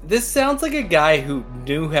experience, this sounds like a guy who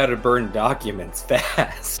knew how to burn documents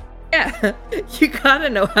fast. Yeah, you gotta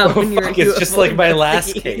know how when you're. It's just like my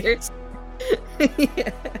last case.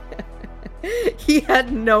 Yeah. He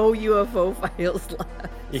had no UFO files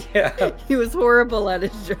left. Yeah. He was horrible at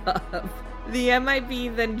his job. The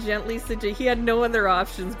MIB then gently suggested he had no other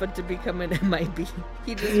options but to become an MIB.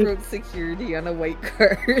 He just wrote security on a white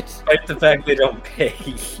card. Despite the fact they don't pay.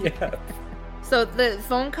 Yeah. So the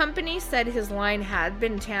phone company said his line had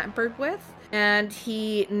been tampered with, and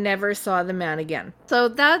he never saw the man again. So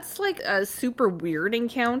that's like a super weird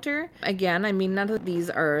encounter. Again, I mean, none of these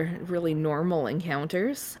are really normal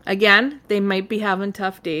encounters. Again, they might be having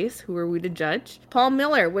tough days. Who are we to judge? Paul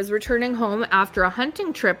Miller was returning home after a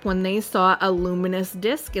hunting trip when they saw a luminous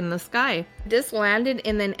disc in the sky. The disc landed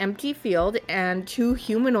in an empty field and two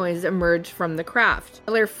humanoids emerged from the craft.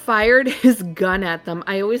 Miller fired his gun at them.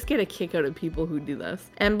 I always get a kick out of people who do this.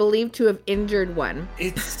 And believed to have injured one.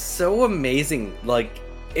 It's so amazing. Like,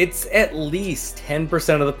 it's at least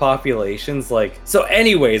 10% of the population's like, so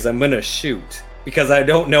anyways, I'm gonna shoot. Because I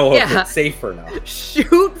don't know if it's safe or not.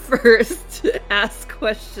 Shoot first, ask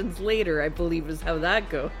questions later, I believe is how that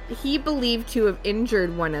goes. He believed to have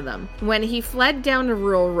injured one of them when he fled down a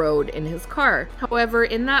rural road in his car. However,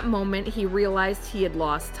 in that moment, he realized he had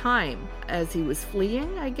lost time. As he was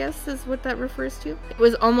fleeing, I guess is what that refers to. It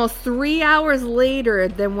was almost 3 hours later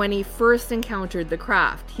than when he first encountered the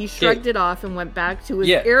craft. He shrugged it off and went back to his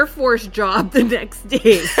Air Force job the next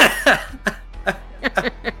day.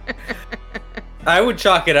 I would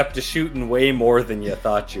chalk it up to shooting way more than you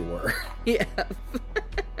thought you were. Yeah.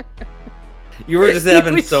 You were just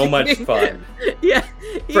having so much fun. Yeah.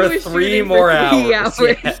 For 3 more hours.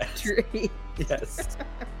 Yes. Straight. Yes.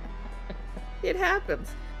 It happens.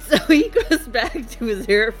 So he goes back to his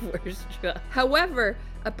Air Force job. However,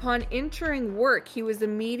 upon entering work, he was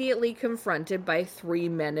immediately confronted by 3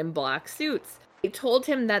 men in black suits. They told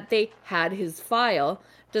him that they had his file,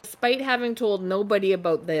 despite having told nobody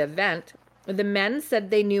about the event. The men said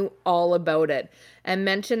they knew all about it and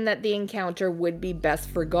mentioned that the encounter would be best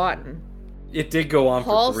forgotten. It did go on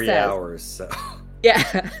Paul for 3 says, hours, so...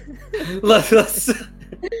 Yeah. let's...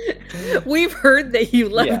 We've heard that you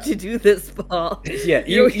love to do this, Paul. Yeah,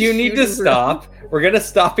 you need to stop. We're going to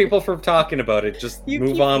stop people from talking about it. Just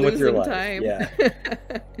move on with your life. Time. Yeah.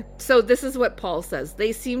 So this is what Paul says.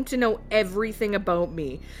 They seem to know everything about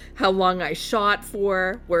me. How long I shot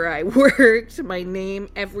for, where I worked, my name,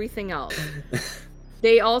 everything else.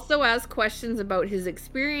 They also ask questions about his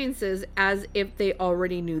experiences as if they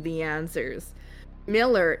already knew the answers.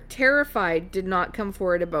 Miller, terrified, did not come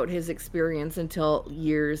forward about his experience until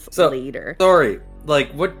years later. Sorry,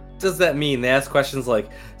 like, what does that mean? They ask questions like,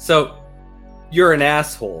 so, you're an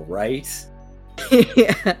asshole, right?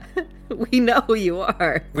 Yeah, we know you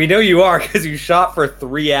are. We know you are because you shot for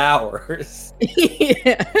 3 hours.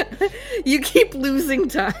 Yeah, you keep losing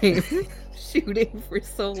time shooting for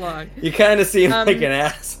so long. You kind of seem like an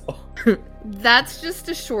asshole. That's just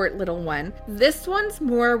a short little one. This one's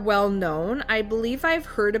more well known. I believe I've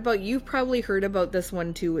heard about, you've probably heard about this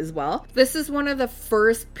one too as well. This is one of the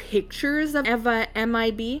first pictures of a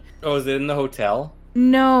MIB. Oh, is it in the hotel?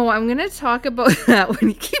 No, I'm going to talk about that when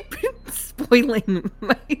you keep spoiling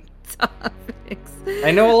my topics. I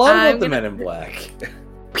know a lot about the Men in Black.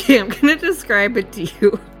 Okay, I'm going to describe it to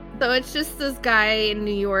you. So it's just this guy in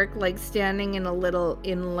New York, like standing in a little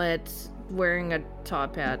inlet wearing a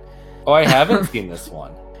top hat. Oh, I haven't seen this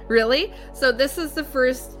one. Really? So this is the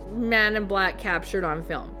first Man in Black captured on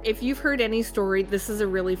film. If you've heard any story, this is a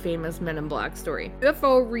really famous Men in Black story.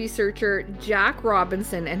 UFO researcher Jack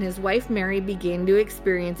Robinson and his wife Mary began to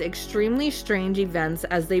experience extremely strange events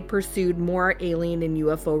as they pursued more alien and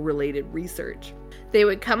UFO related research. They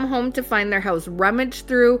would come home to find their house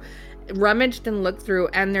rummaged and looked through,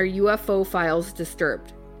 and their UFO files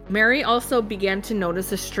disturbed. Mary also began to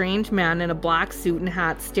notice a strange man in a black suit and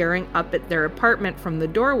hat staring up at their apartment from the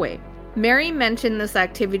doorway. Mary mentioned this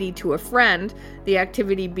activity to a friend, the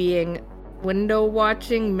activity being window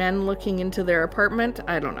watching, men looking into their apartment.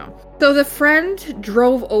 I don't know. So the friend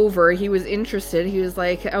drove over. He was interested. He was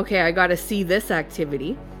like, okay, I got to see this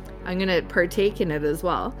activity. I'm going to partake in it as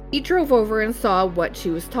well. He drove over and saw what she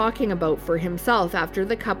was talking about for himself after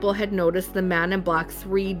the couple had noticed the Man in Black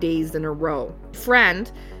 3 days in a row.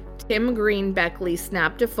 Friend Tim Green Beckley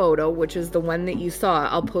snapped a photo, which is the one that you saw.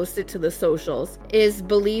 I'll post it to the socials. Is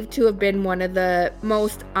believed to have been one of the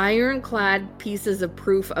most ironclad pieces of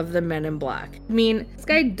proof of the Men in Black. I mean, this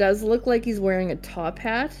guy does look like he's wearing a top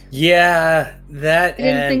hat. Yeah, that. I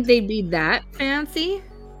didn't think they'd be that fancy.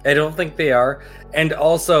 I don't think they are. And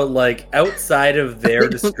also, like, outside of their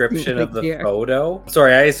description of the photo.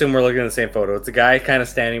 Sorry, I assume we're looking at the same photo. It's a guy kind of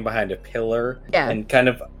standing behind a pillar. Yeah. And kind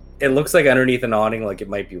of, it looks like underneath an awning, like it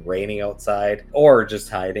might be raining outside. Or just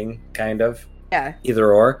hiding, kind of. Yeah.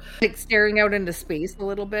 Either or. Like staring out into space a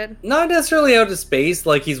little bit. Not necessarily out of space,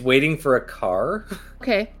 like he's waiting for a car.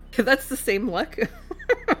 Okay. That's the same look.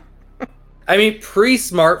 I mean,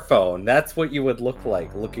 pre-smartphone, that's what you would look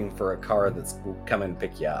like, looking for a car that's come and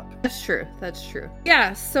pick you up. That's true. That's true.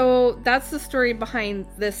 Yeah, so that's the story behind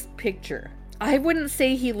this picture. I wouldn't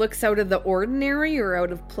say he looks out of the ordinary or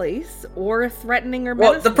out of place or threatening or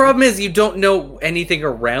menacing. Well, the problem is you don't know anything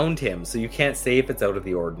around him, so you can't say if it's out of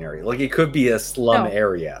the ordinary. Like, it could be a slum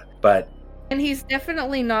area, but... And he's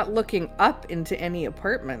definitely not looking up into any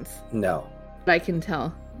apartments. No. I can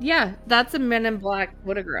tell. Yeah, that's a Men in Black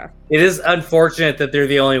photograph. It is unfortunate that they're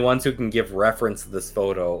the only ones who can give reference to this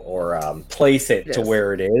photo or place it to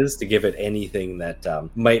where it is to give it anything that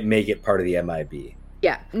might make it part of the MIB.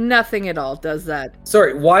 Yeah, nothing at all does that.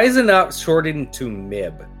 Sorry, why is it not shortened to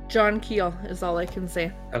MIB? John Keel is all I can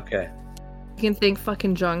say. Okay. You can thank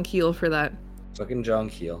fucking John Keel for that. Fucking John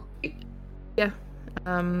Keel. Yeah.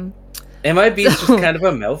 MIB is just kind of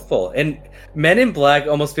a mouthful. And Men in Black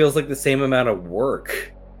almost feels like the same amount of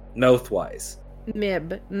work. Mouth-wise.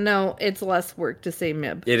 MIB. No, it's less work to say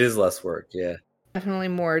MIB. It is less work, yeah. Definitely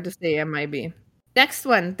more to say MIB. Next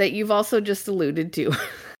one that you've also just alluded to.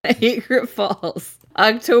 Niagara Falls.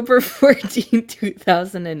 October 14,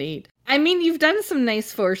 2008. I mean, you've done some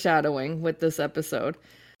nice foreshadowing with this episode.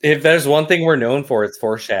 If there's one thing we're known for, it's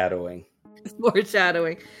foreshadowing.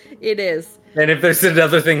 Foreshadowing. It is. And if there's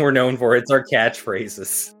another thing we're known for, it's our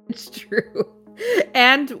catchphrases. It's true.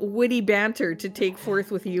 And witty banter to take forth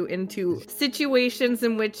with you into situations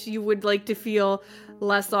in which you would like to feel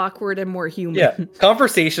less awkward and more human. Yeah,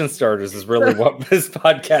 conversation starters is really what this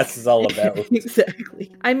podcast is all about.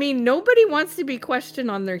 Exactly. I mean, nobody wants to be questioned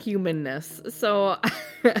on their humanness. So,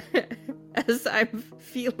 as I'm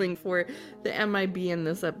feeling for the MIB in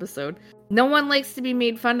this episode, no one likes to be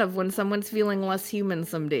made fun of when someone's feeling less human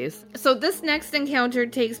some days. So this next encounter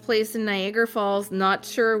takes place in Niagara Falls. Not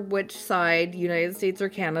sure which side, United States or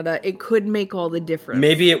Canada. It could make all the difference.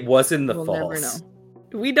 Maybe it was in the falls. We'll never know.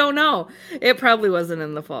 We don't know. It probably wasn't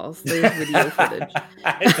in the falls. There's video footage.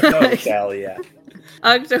 I don't tell ya.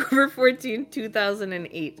 October 14,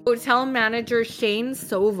 2008. Hotel manager Shane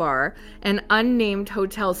Sovar, an unnamed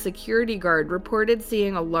hotel security guard, reported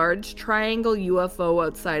seeing a large triangle UFO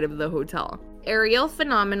outside of the hotel. Aerial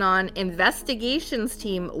Phenomenon Investigations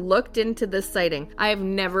Team looked into this sighting. I have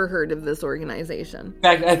never heard of this organization. In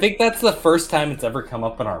fact, I think that's the first time it's ever come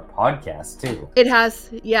up on our podcast, too. It has,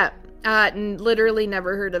 yeah. Literally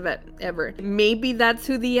never heard of it, ever. Maybe that's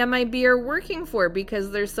who the MIB are working for because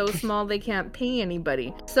they're so small they can't pay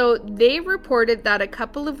anybody. So they reported that a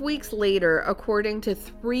couple of weeks later, according to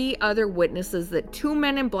 3 other witnesses, that 2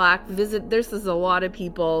 men in black this is a lot of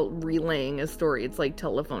people relaying a story. It's like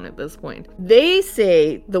telephone at this point. They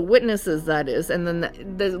say, the witnesses that is, and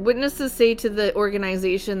then the witnesses say to the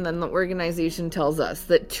organization, then the organization tells us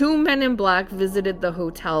that 2 men in black visited the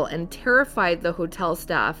hotel and terrified the hotel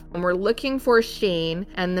staff and were were looking for Shane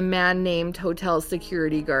and the man named hotel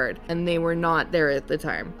security guard, and they were not there at the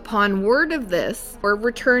time. Upon word of this, or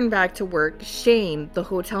return back to work, Shane, the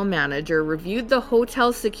hotel manager, reviewed the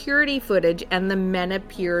hotel security footage and the men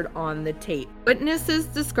appeared on the tape. Witnesses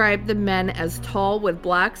described the men as tall with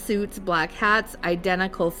black suits, black hats,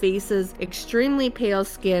 identical faces, extremely pale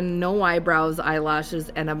skin, no eyebrows, eyelashes,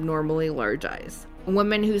 and abnormally large eyes. A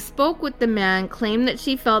woman who spoke with the man claimed that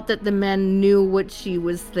she felt that the men knew what she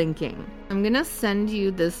was thinking. I'm gonna send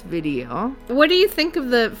you this video. What do you think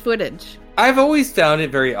of the footage? I've always found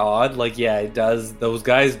it very odd. Like, yeah, it does. Those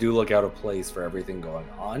guys do look out of place for everything going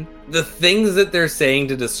on. The things that they're saying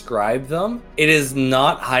to describe them, it is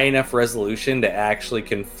not high enough resolution to actually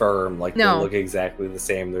confirm, like, they look exactly the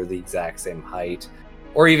same, they're the exact same height,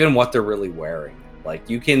 or even what they're really wearing. Like,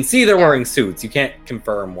 you can see they're wearing suits. You can't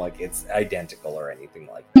confirm, like, it's identical or anything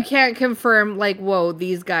like that. You can't confirm, like, whoa,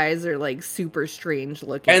 these guys are, like, super strange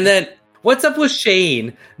looking. And then, what's up with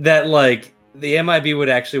Shane that, like, the MIB would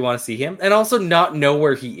actually want to see him and also not know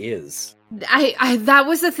where he is? I that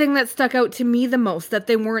was the thing that stuck out to me the most, that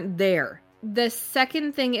they weren't there. The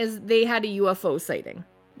second thing is they had a UFO sighting,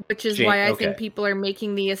 which is why I think people are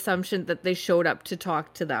making the assumption that they showed up to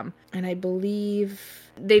talk to them. And I believe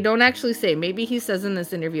they don't actually say. Maybe he says in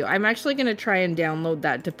this interview. I'm actually going to try and download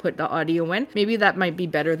that to put the audio in. Maybe that might be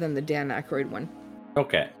better than the Dan Aykroyd one.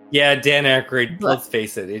 Okay. Yeah, Dan Aykroyd, let's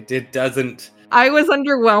face it, it doesn't... I was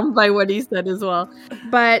underwhelmed by what he said as well.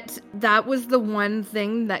 But that was the one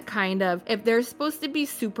thing that kind of, if they're supposed to be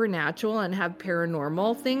supernatural and have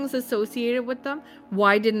paranormal things associated with them,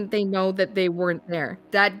 why didn't they know that they weren't there?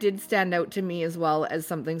 That did stand out to me as well as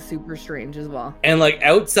something super strange as well. And like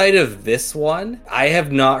outside of this one, I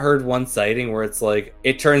have not heard one sighting where it's like,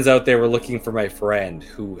 it turns out they were looking for my friend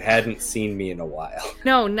who hadn't seen me in a while.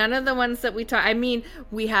 No, none of the ones that we talked, I mean,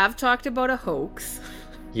 we have talked about a hoax.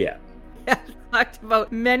 Yeah. Talked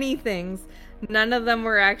about many things. None of them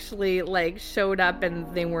were actually like showed up and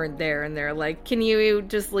they weren't there and they're like, can you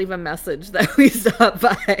just leave a message that we stopped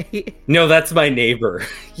by? No, that's my neighbor.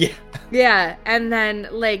 Yeah. Yeah, and then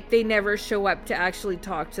like they never show up to actually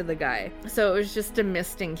talk to the guy. So it was just a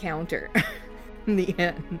missed encounter in the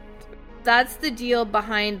end. That's the deal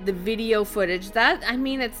behind the video footage. That, I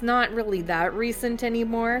mean, it's not really that recent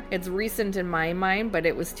anymore. It's recent in my mind, but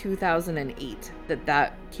it was 2008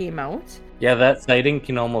 that came out. Yeah, that sighting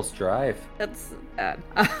can almost drive. That's bad.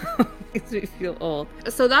 Makes me feel old.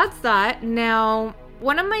 So that's that. Now,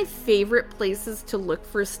 one of my favorite places to look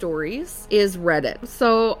for stories is Reddit.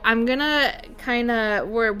 So I'm gonna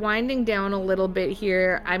we're winding down a little bit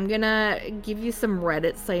here. I'm gonna give you some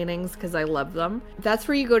Reddit sightings because I love them. That's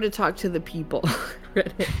where you go to talk to the people.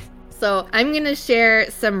 Reddit. So I'm going to share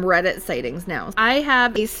some Reddit sightings now. I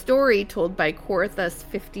have a story told by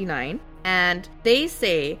Corthus59. And they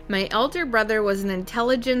say, my elder brother was an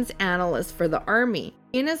intelligence analyst for the army.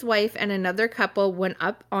 He and his wife and another couple went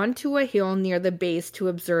up onto a hill near the base to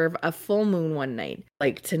observe a full moon one night,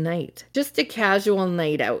 like tonight. Just a casual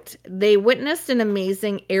night out. They witnessed an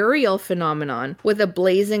amazing aerial phenomenon with a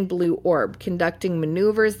blazing blue orb conducting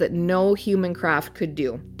maneuvers that no human craft could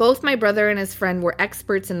do. Both my brother and his friend were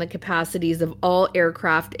experts in the capacities of all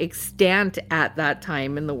aircraft extant at that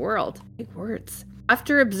time in the world. Big words.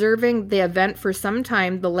 After observing the event for some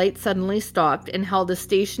time, the light suddenly stopped and held a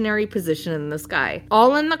stationary position in the sky.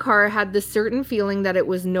 All in the car had the certain feeling that it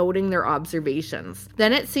was noting their observations.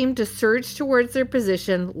 Then it seemed to surge towards their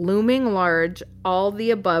position, looming large. All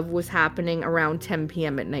the above was happening around 10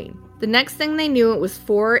 p.m. at night. The next thing they knew, it was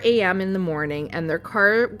 4 a.m. in the morning, and their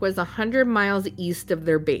car was 100 miles east of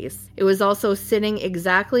their base. It was also sitting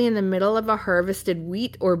exactly in the middle of a harvested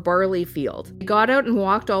wheat or barley field. They got out and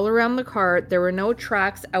walked all around the car. There were no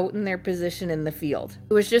tracks out in their position in the field.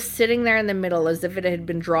 It was just sitting there in the middle as if it had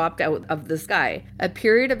been dropped out of the sky. A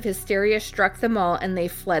period of hysteria struck them all, and they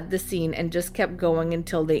fled the scene and just kept going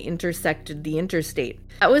until they intersected the interstate.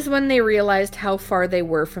 That was when they realized how far they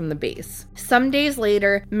were from the base. Some days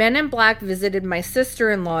later, men in black visited my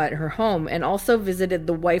sister-in-law at her home and also visited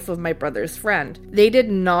the wife of my brother's friend. They did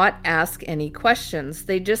not ask any questions.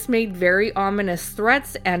 They just made very ominous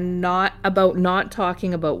threats and not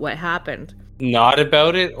talking about what happened. Not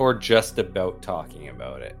about it or just about talking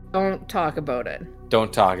about it? Don't talk about it.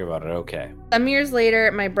 Don't talk about it. Okay. Some years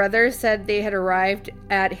later, my brother said they had arrived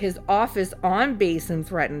at his office on base and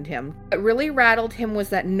threatened him. What really rattled him was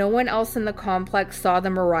that no one else in the complex saw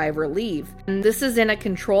them arrive or leave. And this is in a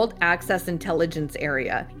controlled access intelligence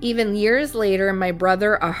area. Even years later, my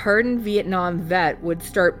brother, a hardened Vietnam vet, would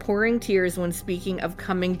start pouring tears when speaking of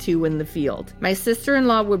coming to in the field. My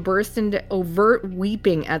sister-in-law would burst into overt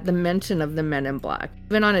weeping at the mention of the Men in Black,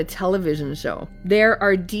 even on a television show. There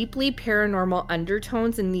are deeply paranormal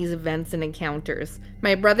undertones in these events and encounters.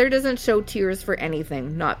 My brother doesn't show tears for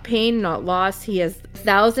anything. Not pain, not loss. He has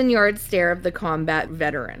 1,000-yard stare of the combat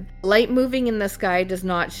veteran. Light moving in the sky does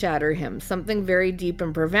not shatter him. Something very deep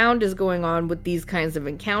and profound is going on with these kinds of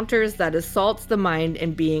encounters that assaults the mind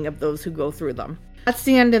and being of those who go through them. That's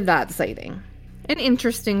the end of that sighting. An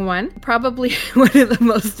interesting one. Probably one of the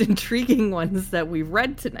most intriguing ones that we've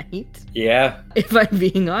read tonight. Yeah. If I'm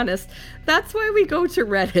being honest. That's why we go to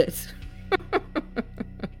Reddit.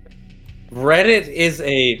 Reddit is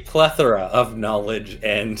a plethora of knowledge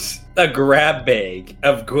and a grab bag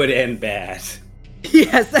of good and bad.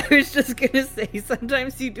 Yes, I was just gonna say,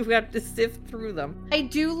 sometimes you do have to sift through them. I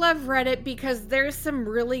do love Reddit because there's some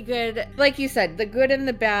really good, like you said, the good and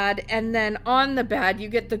the bad, and then on the bad, you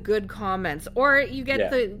get the good comments, or you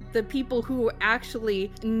get the people who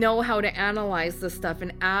actually know how to analyze the stuff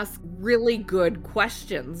and ask really good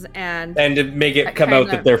questions, and to make it come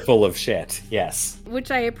out that they're full of shit. Yes.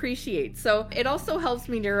 Which I appreciate. So it also helps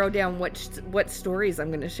me narrow down what stories I'm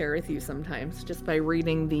going to share with you sometimes, just by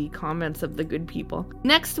reading the comments of the good people.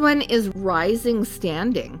 Next one is Rising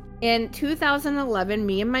Standing. In 2011,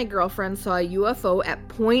 me and my girlfriend saw a UFO at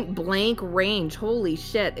point blank range. Holy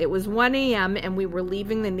shit. It was 1 a.m. and we were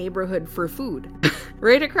leaving the neighborhood for food.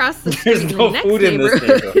 Right across the street. There's no food in this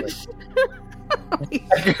neighborhood.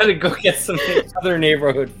 I gotta go get some other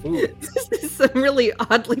neighborhood food. This is some really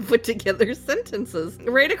oddly put together sentences.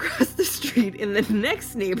 Right across the street in the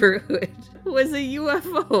next neighborhood was a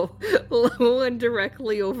UFO low and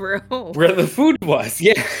directly over a home. Where the food was,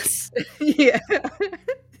 yes. Yeah.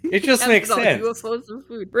 It just makes sense. UFOs and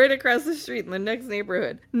food right across the street in the next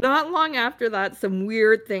neighborhood. Not long after that, some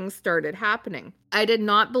weird things started happening. I did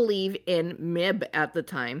not believe in MIB at the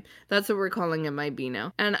time. That's what we're calling MIB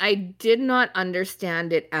now. And I did not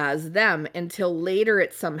understand it as them until later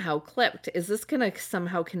it somehow clicked. Is this going to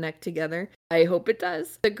somehow connect together? I hope it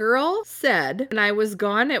does. The girl said, when I was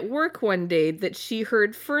gone at work one day, that she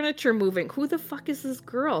heard furniture moving. Who the fuck is this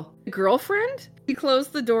girl? Girlfriend? She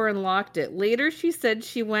closed the door and locked it. Later, she said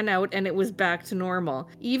she went out and it was back to normal.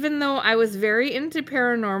 Even though I was very into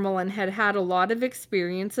paranormal and had had a lot of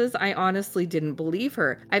experiences, I honestly didn't believe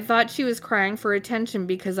her. I thought she was crying for attention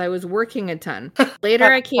because I was working a ton. Later,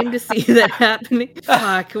 I came to see that happening.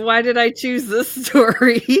 Fuck, why did I choose this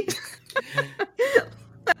story?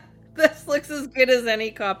 This looks as good as any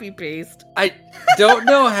copy-paste. I don't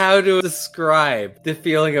know how to describe the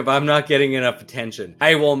feeling of I'm not getting enough attention.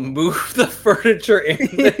 I will move the furniture in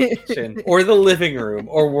the kitchen or the living room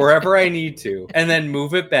or wherever I need to, and then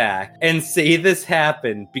move it back and say this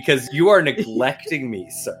happened because you are neglecting me,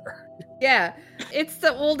 sir. Yeah, it's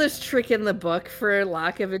the oldest trick in the book for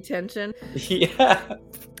lack of attention. Yeah.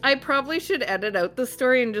 I probably should edit out the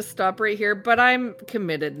story and just stop right here, but I'm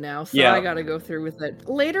committed now, so I gotta go through with it.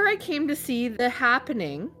 Later, I came to see the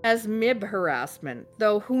happening as MIB harassment,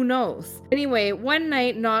 though who knows? Anyway, one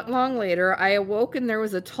night, not long later, I awoke and there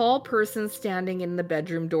was a tall person standing in the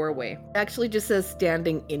bedroom doorway. It actually just says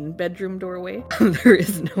standing in bedroom doorway. There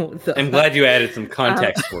is no the. I'm glad you added some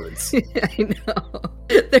context words. I know.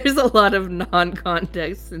 There's a lot of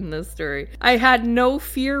non-context in this story. I had no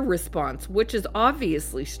fear response, which is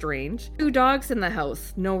obviously strange. 2 dogs in the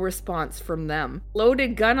house, no response from them.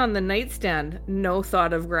 Loaded gun on the nightstand, no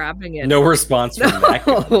thought of grabbing it. No response from that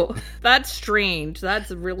gun. That's strange.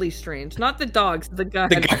 That's really strange. Not the dogs, the gun.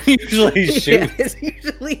 The gun usually shoots. Yes, it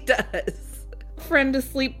usually does. Friend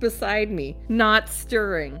asleep beside me, not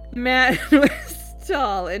stirring. Man was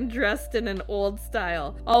tall and dressed in an old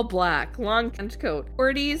style, all black, long trench coat,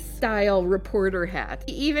 40s style reporter hat.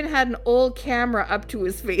 He even had an old camera up to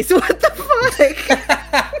his face. What the fuck?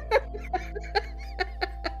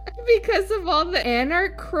 Because of all the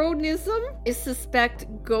anachronism, I suspect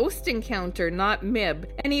ghost encounter, not MIB.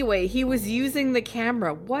 Anyway, he was using the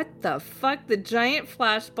camera. What the fuck? The giant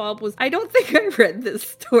flash bulb was... I don't think I read this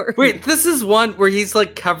story. Wait, this is one where he's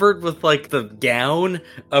like covered with like the gown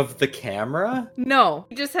of the camera? No,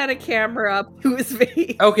 he just had a camera up to his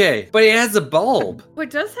face. Okay, but it has a bulb. Oh,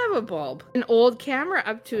 it does have a bulb. An old camera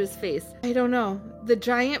up to his face. I don't know. The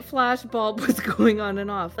giant flash bulb was going on and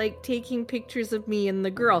off, like taking pictures of me and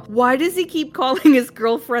the girl. Why does he keep calling his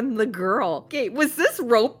girlfriend the girl? Okay, was this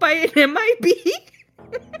roped by an MIB?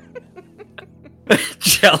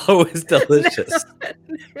 Jello is delicious.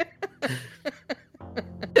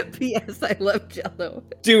 P.S. I love Jello.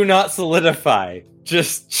 Do not solidify.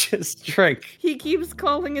 Just drink. He keeps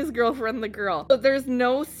calling his girlfriend the girl. But there's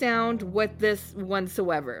no sound with this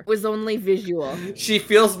whatsoever. It was only visual. She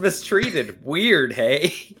feels mistreated. Weird,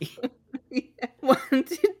 hey?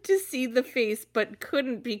 Wanted to see the face but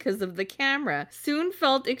couldn't because of the camera. Soon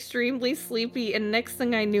felt extremely sleepy, and next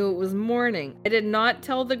thing I knew it was morning. I did not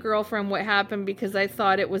tell the girlfriend what happened because I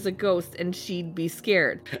thought it was a ghost and she'd be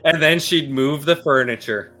scared. And then she'd move the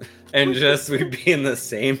furniture and just we'd be in the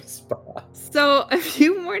same spot. So a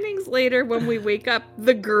few mornings later when we wake up,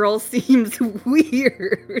 the girl seems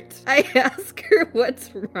weird. I ask her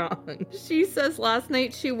what's wrong. She says last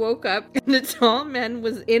night she woke up and a tall man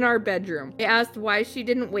was in our bedroom. I asked why she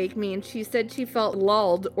didn't wake me and she said she felt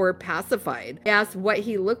lulled or pacified. I asked what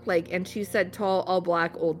he looked like and she said tall, all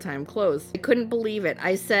black, old-time clothes. I couldn't believe it.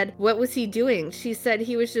 I said, what was he doing? She said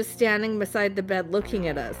he was just standing beside the bed looking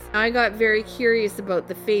at us. I got very curious about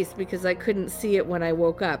the face because I couldn't see it when I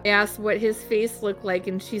woke up. I asked what his face looked like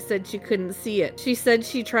and she said she couldn't see it. She said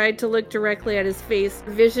she tried to look directly at his face.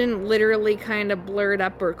 Vision literally kind of blurred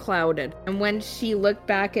up or clouded. And when she looked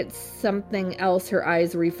back at something else, her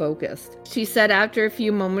eyes refocused. She said after a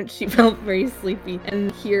few moments she felt very sleepy,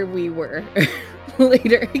 and here we were.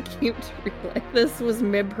 Later, I came to realize this was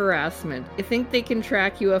MIB harassment. I think they can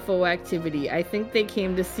track UFO activity. I think they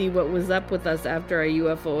came to see what was up with us after our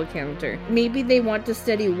UFO encounter. Maybe they want to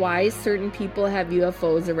study why certain people have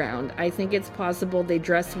UFOs around. I think it's possible they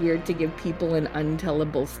dress weird to give people an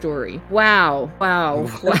untellable story. Wow.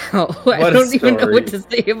 I don't even know what to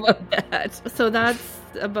say about that. So that's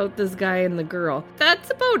about this guy and the girl.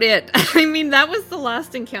 That's about it. I mean, that was the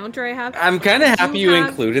last encounter I have. I'm kind of happy you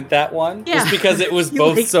included that one. Yeah. Just because it was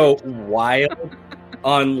both so wild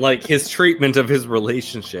on like his treatment of his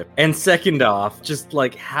relationship, and second off, just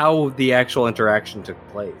like how the actual interaction took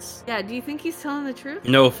place. Yeah, do you think he's telling the truth?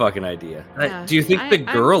 No fucking idea. Yeah. Do you think the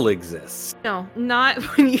girl exists? No, not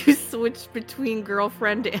when you switch between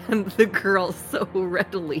girlfriend and the girl so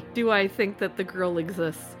readily. Do I think that the girl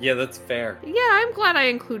exists? Yeah, that's fair. Yeah, I'm glad I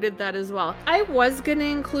included that as well. I was gonna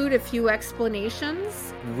include a few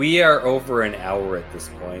explanations. We are over an hour at this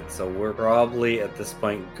point, so we're probably at this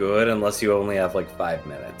point good, unless you only have like 5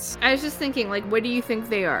 minutes. I was just thinking, like, what do you think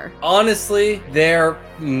they are? Honestly, they're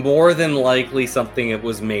more than likely something that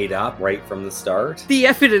was made up right from the start. The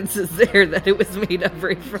evidence is there that it was made up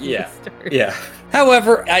right from the start. Yeah.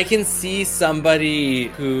 However, I can see somebody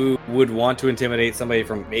who would want to intimidate somebody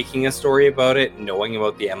from making a story about it, knowing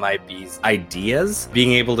about the MIB's ideas,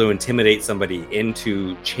 being able to intimidate somebody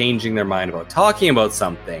into changing their mind about talking about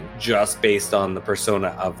something just based on the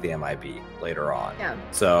persona of the MIB later on. Yeah.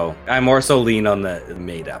 So I more so lean on the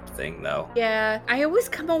made up thing though. Yeah. I always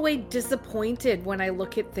come away disappointed when I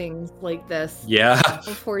look at things like this. Yeah.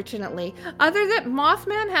 Unfortunately. Other than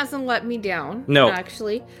Mothman hasn't let me down. No.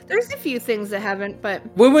 Actually. There's a few things that haven't, but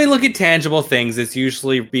when we look at tangible things, it's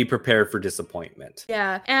usually be prepared for disappointment.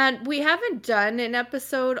 Yeah. And we haven't done an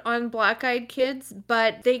episode on Black-Eyed Kids,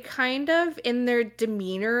 but they kind of, in their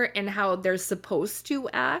demeanor and how they're supposed to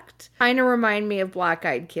act, kind of remind me of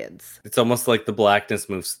Black-Eyed Kids. It's almost like the blackness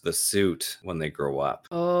moves to the suit when they grow up.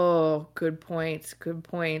 Oh, good point. Good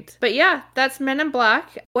point. But yeah, that's Men in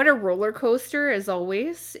Black. What a roller coaster, as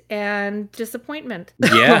always, and disappointment.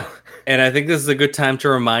 Yeah. And I think this is a good time to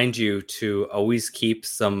remind you to always keep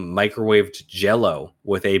some microwaved Jello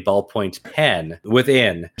with a ballpoint pen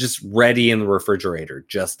within, just ready in the refrigerator,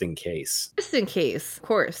 just in case. Just in case, of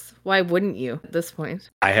course. Why wouldn't you at this point?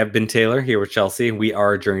 I have been Taylor, here with Chelsea. We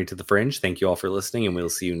are Journey to the Fringe. Thank you all for listening, and we'll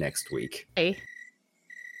see you next week. Hey.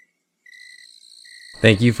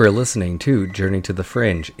 Thank you for listening to Journey to the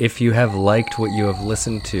Fringe. If you have liked what you have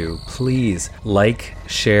listened to, please like,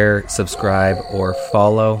 share, subscribe, or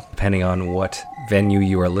follow, depending on what venue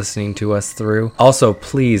you are listening to us through. Also,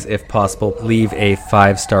 please, if possible, leave a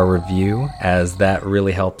 5-star review, as that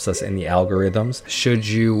really helps us in the algorithms. Should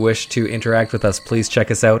you wish to interact with us, please check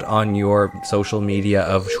us out on your social media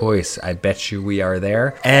of choice. I bet you we are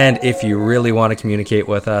there. And if you really want to communicate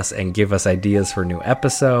with us and give us ideas for new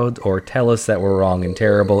episodes, or tell us that we're wrong and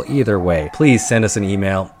terrible, either way, please send us an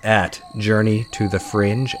email at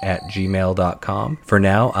journeytothefringe@gmail.com. For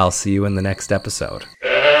now, I'll see you in the next episode.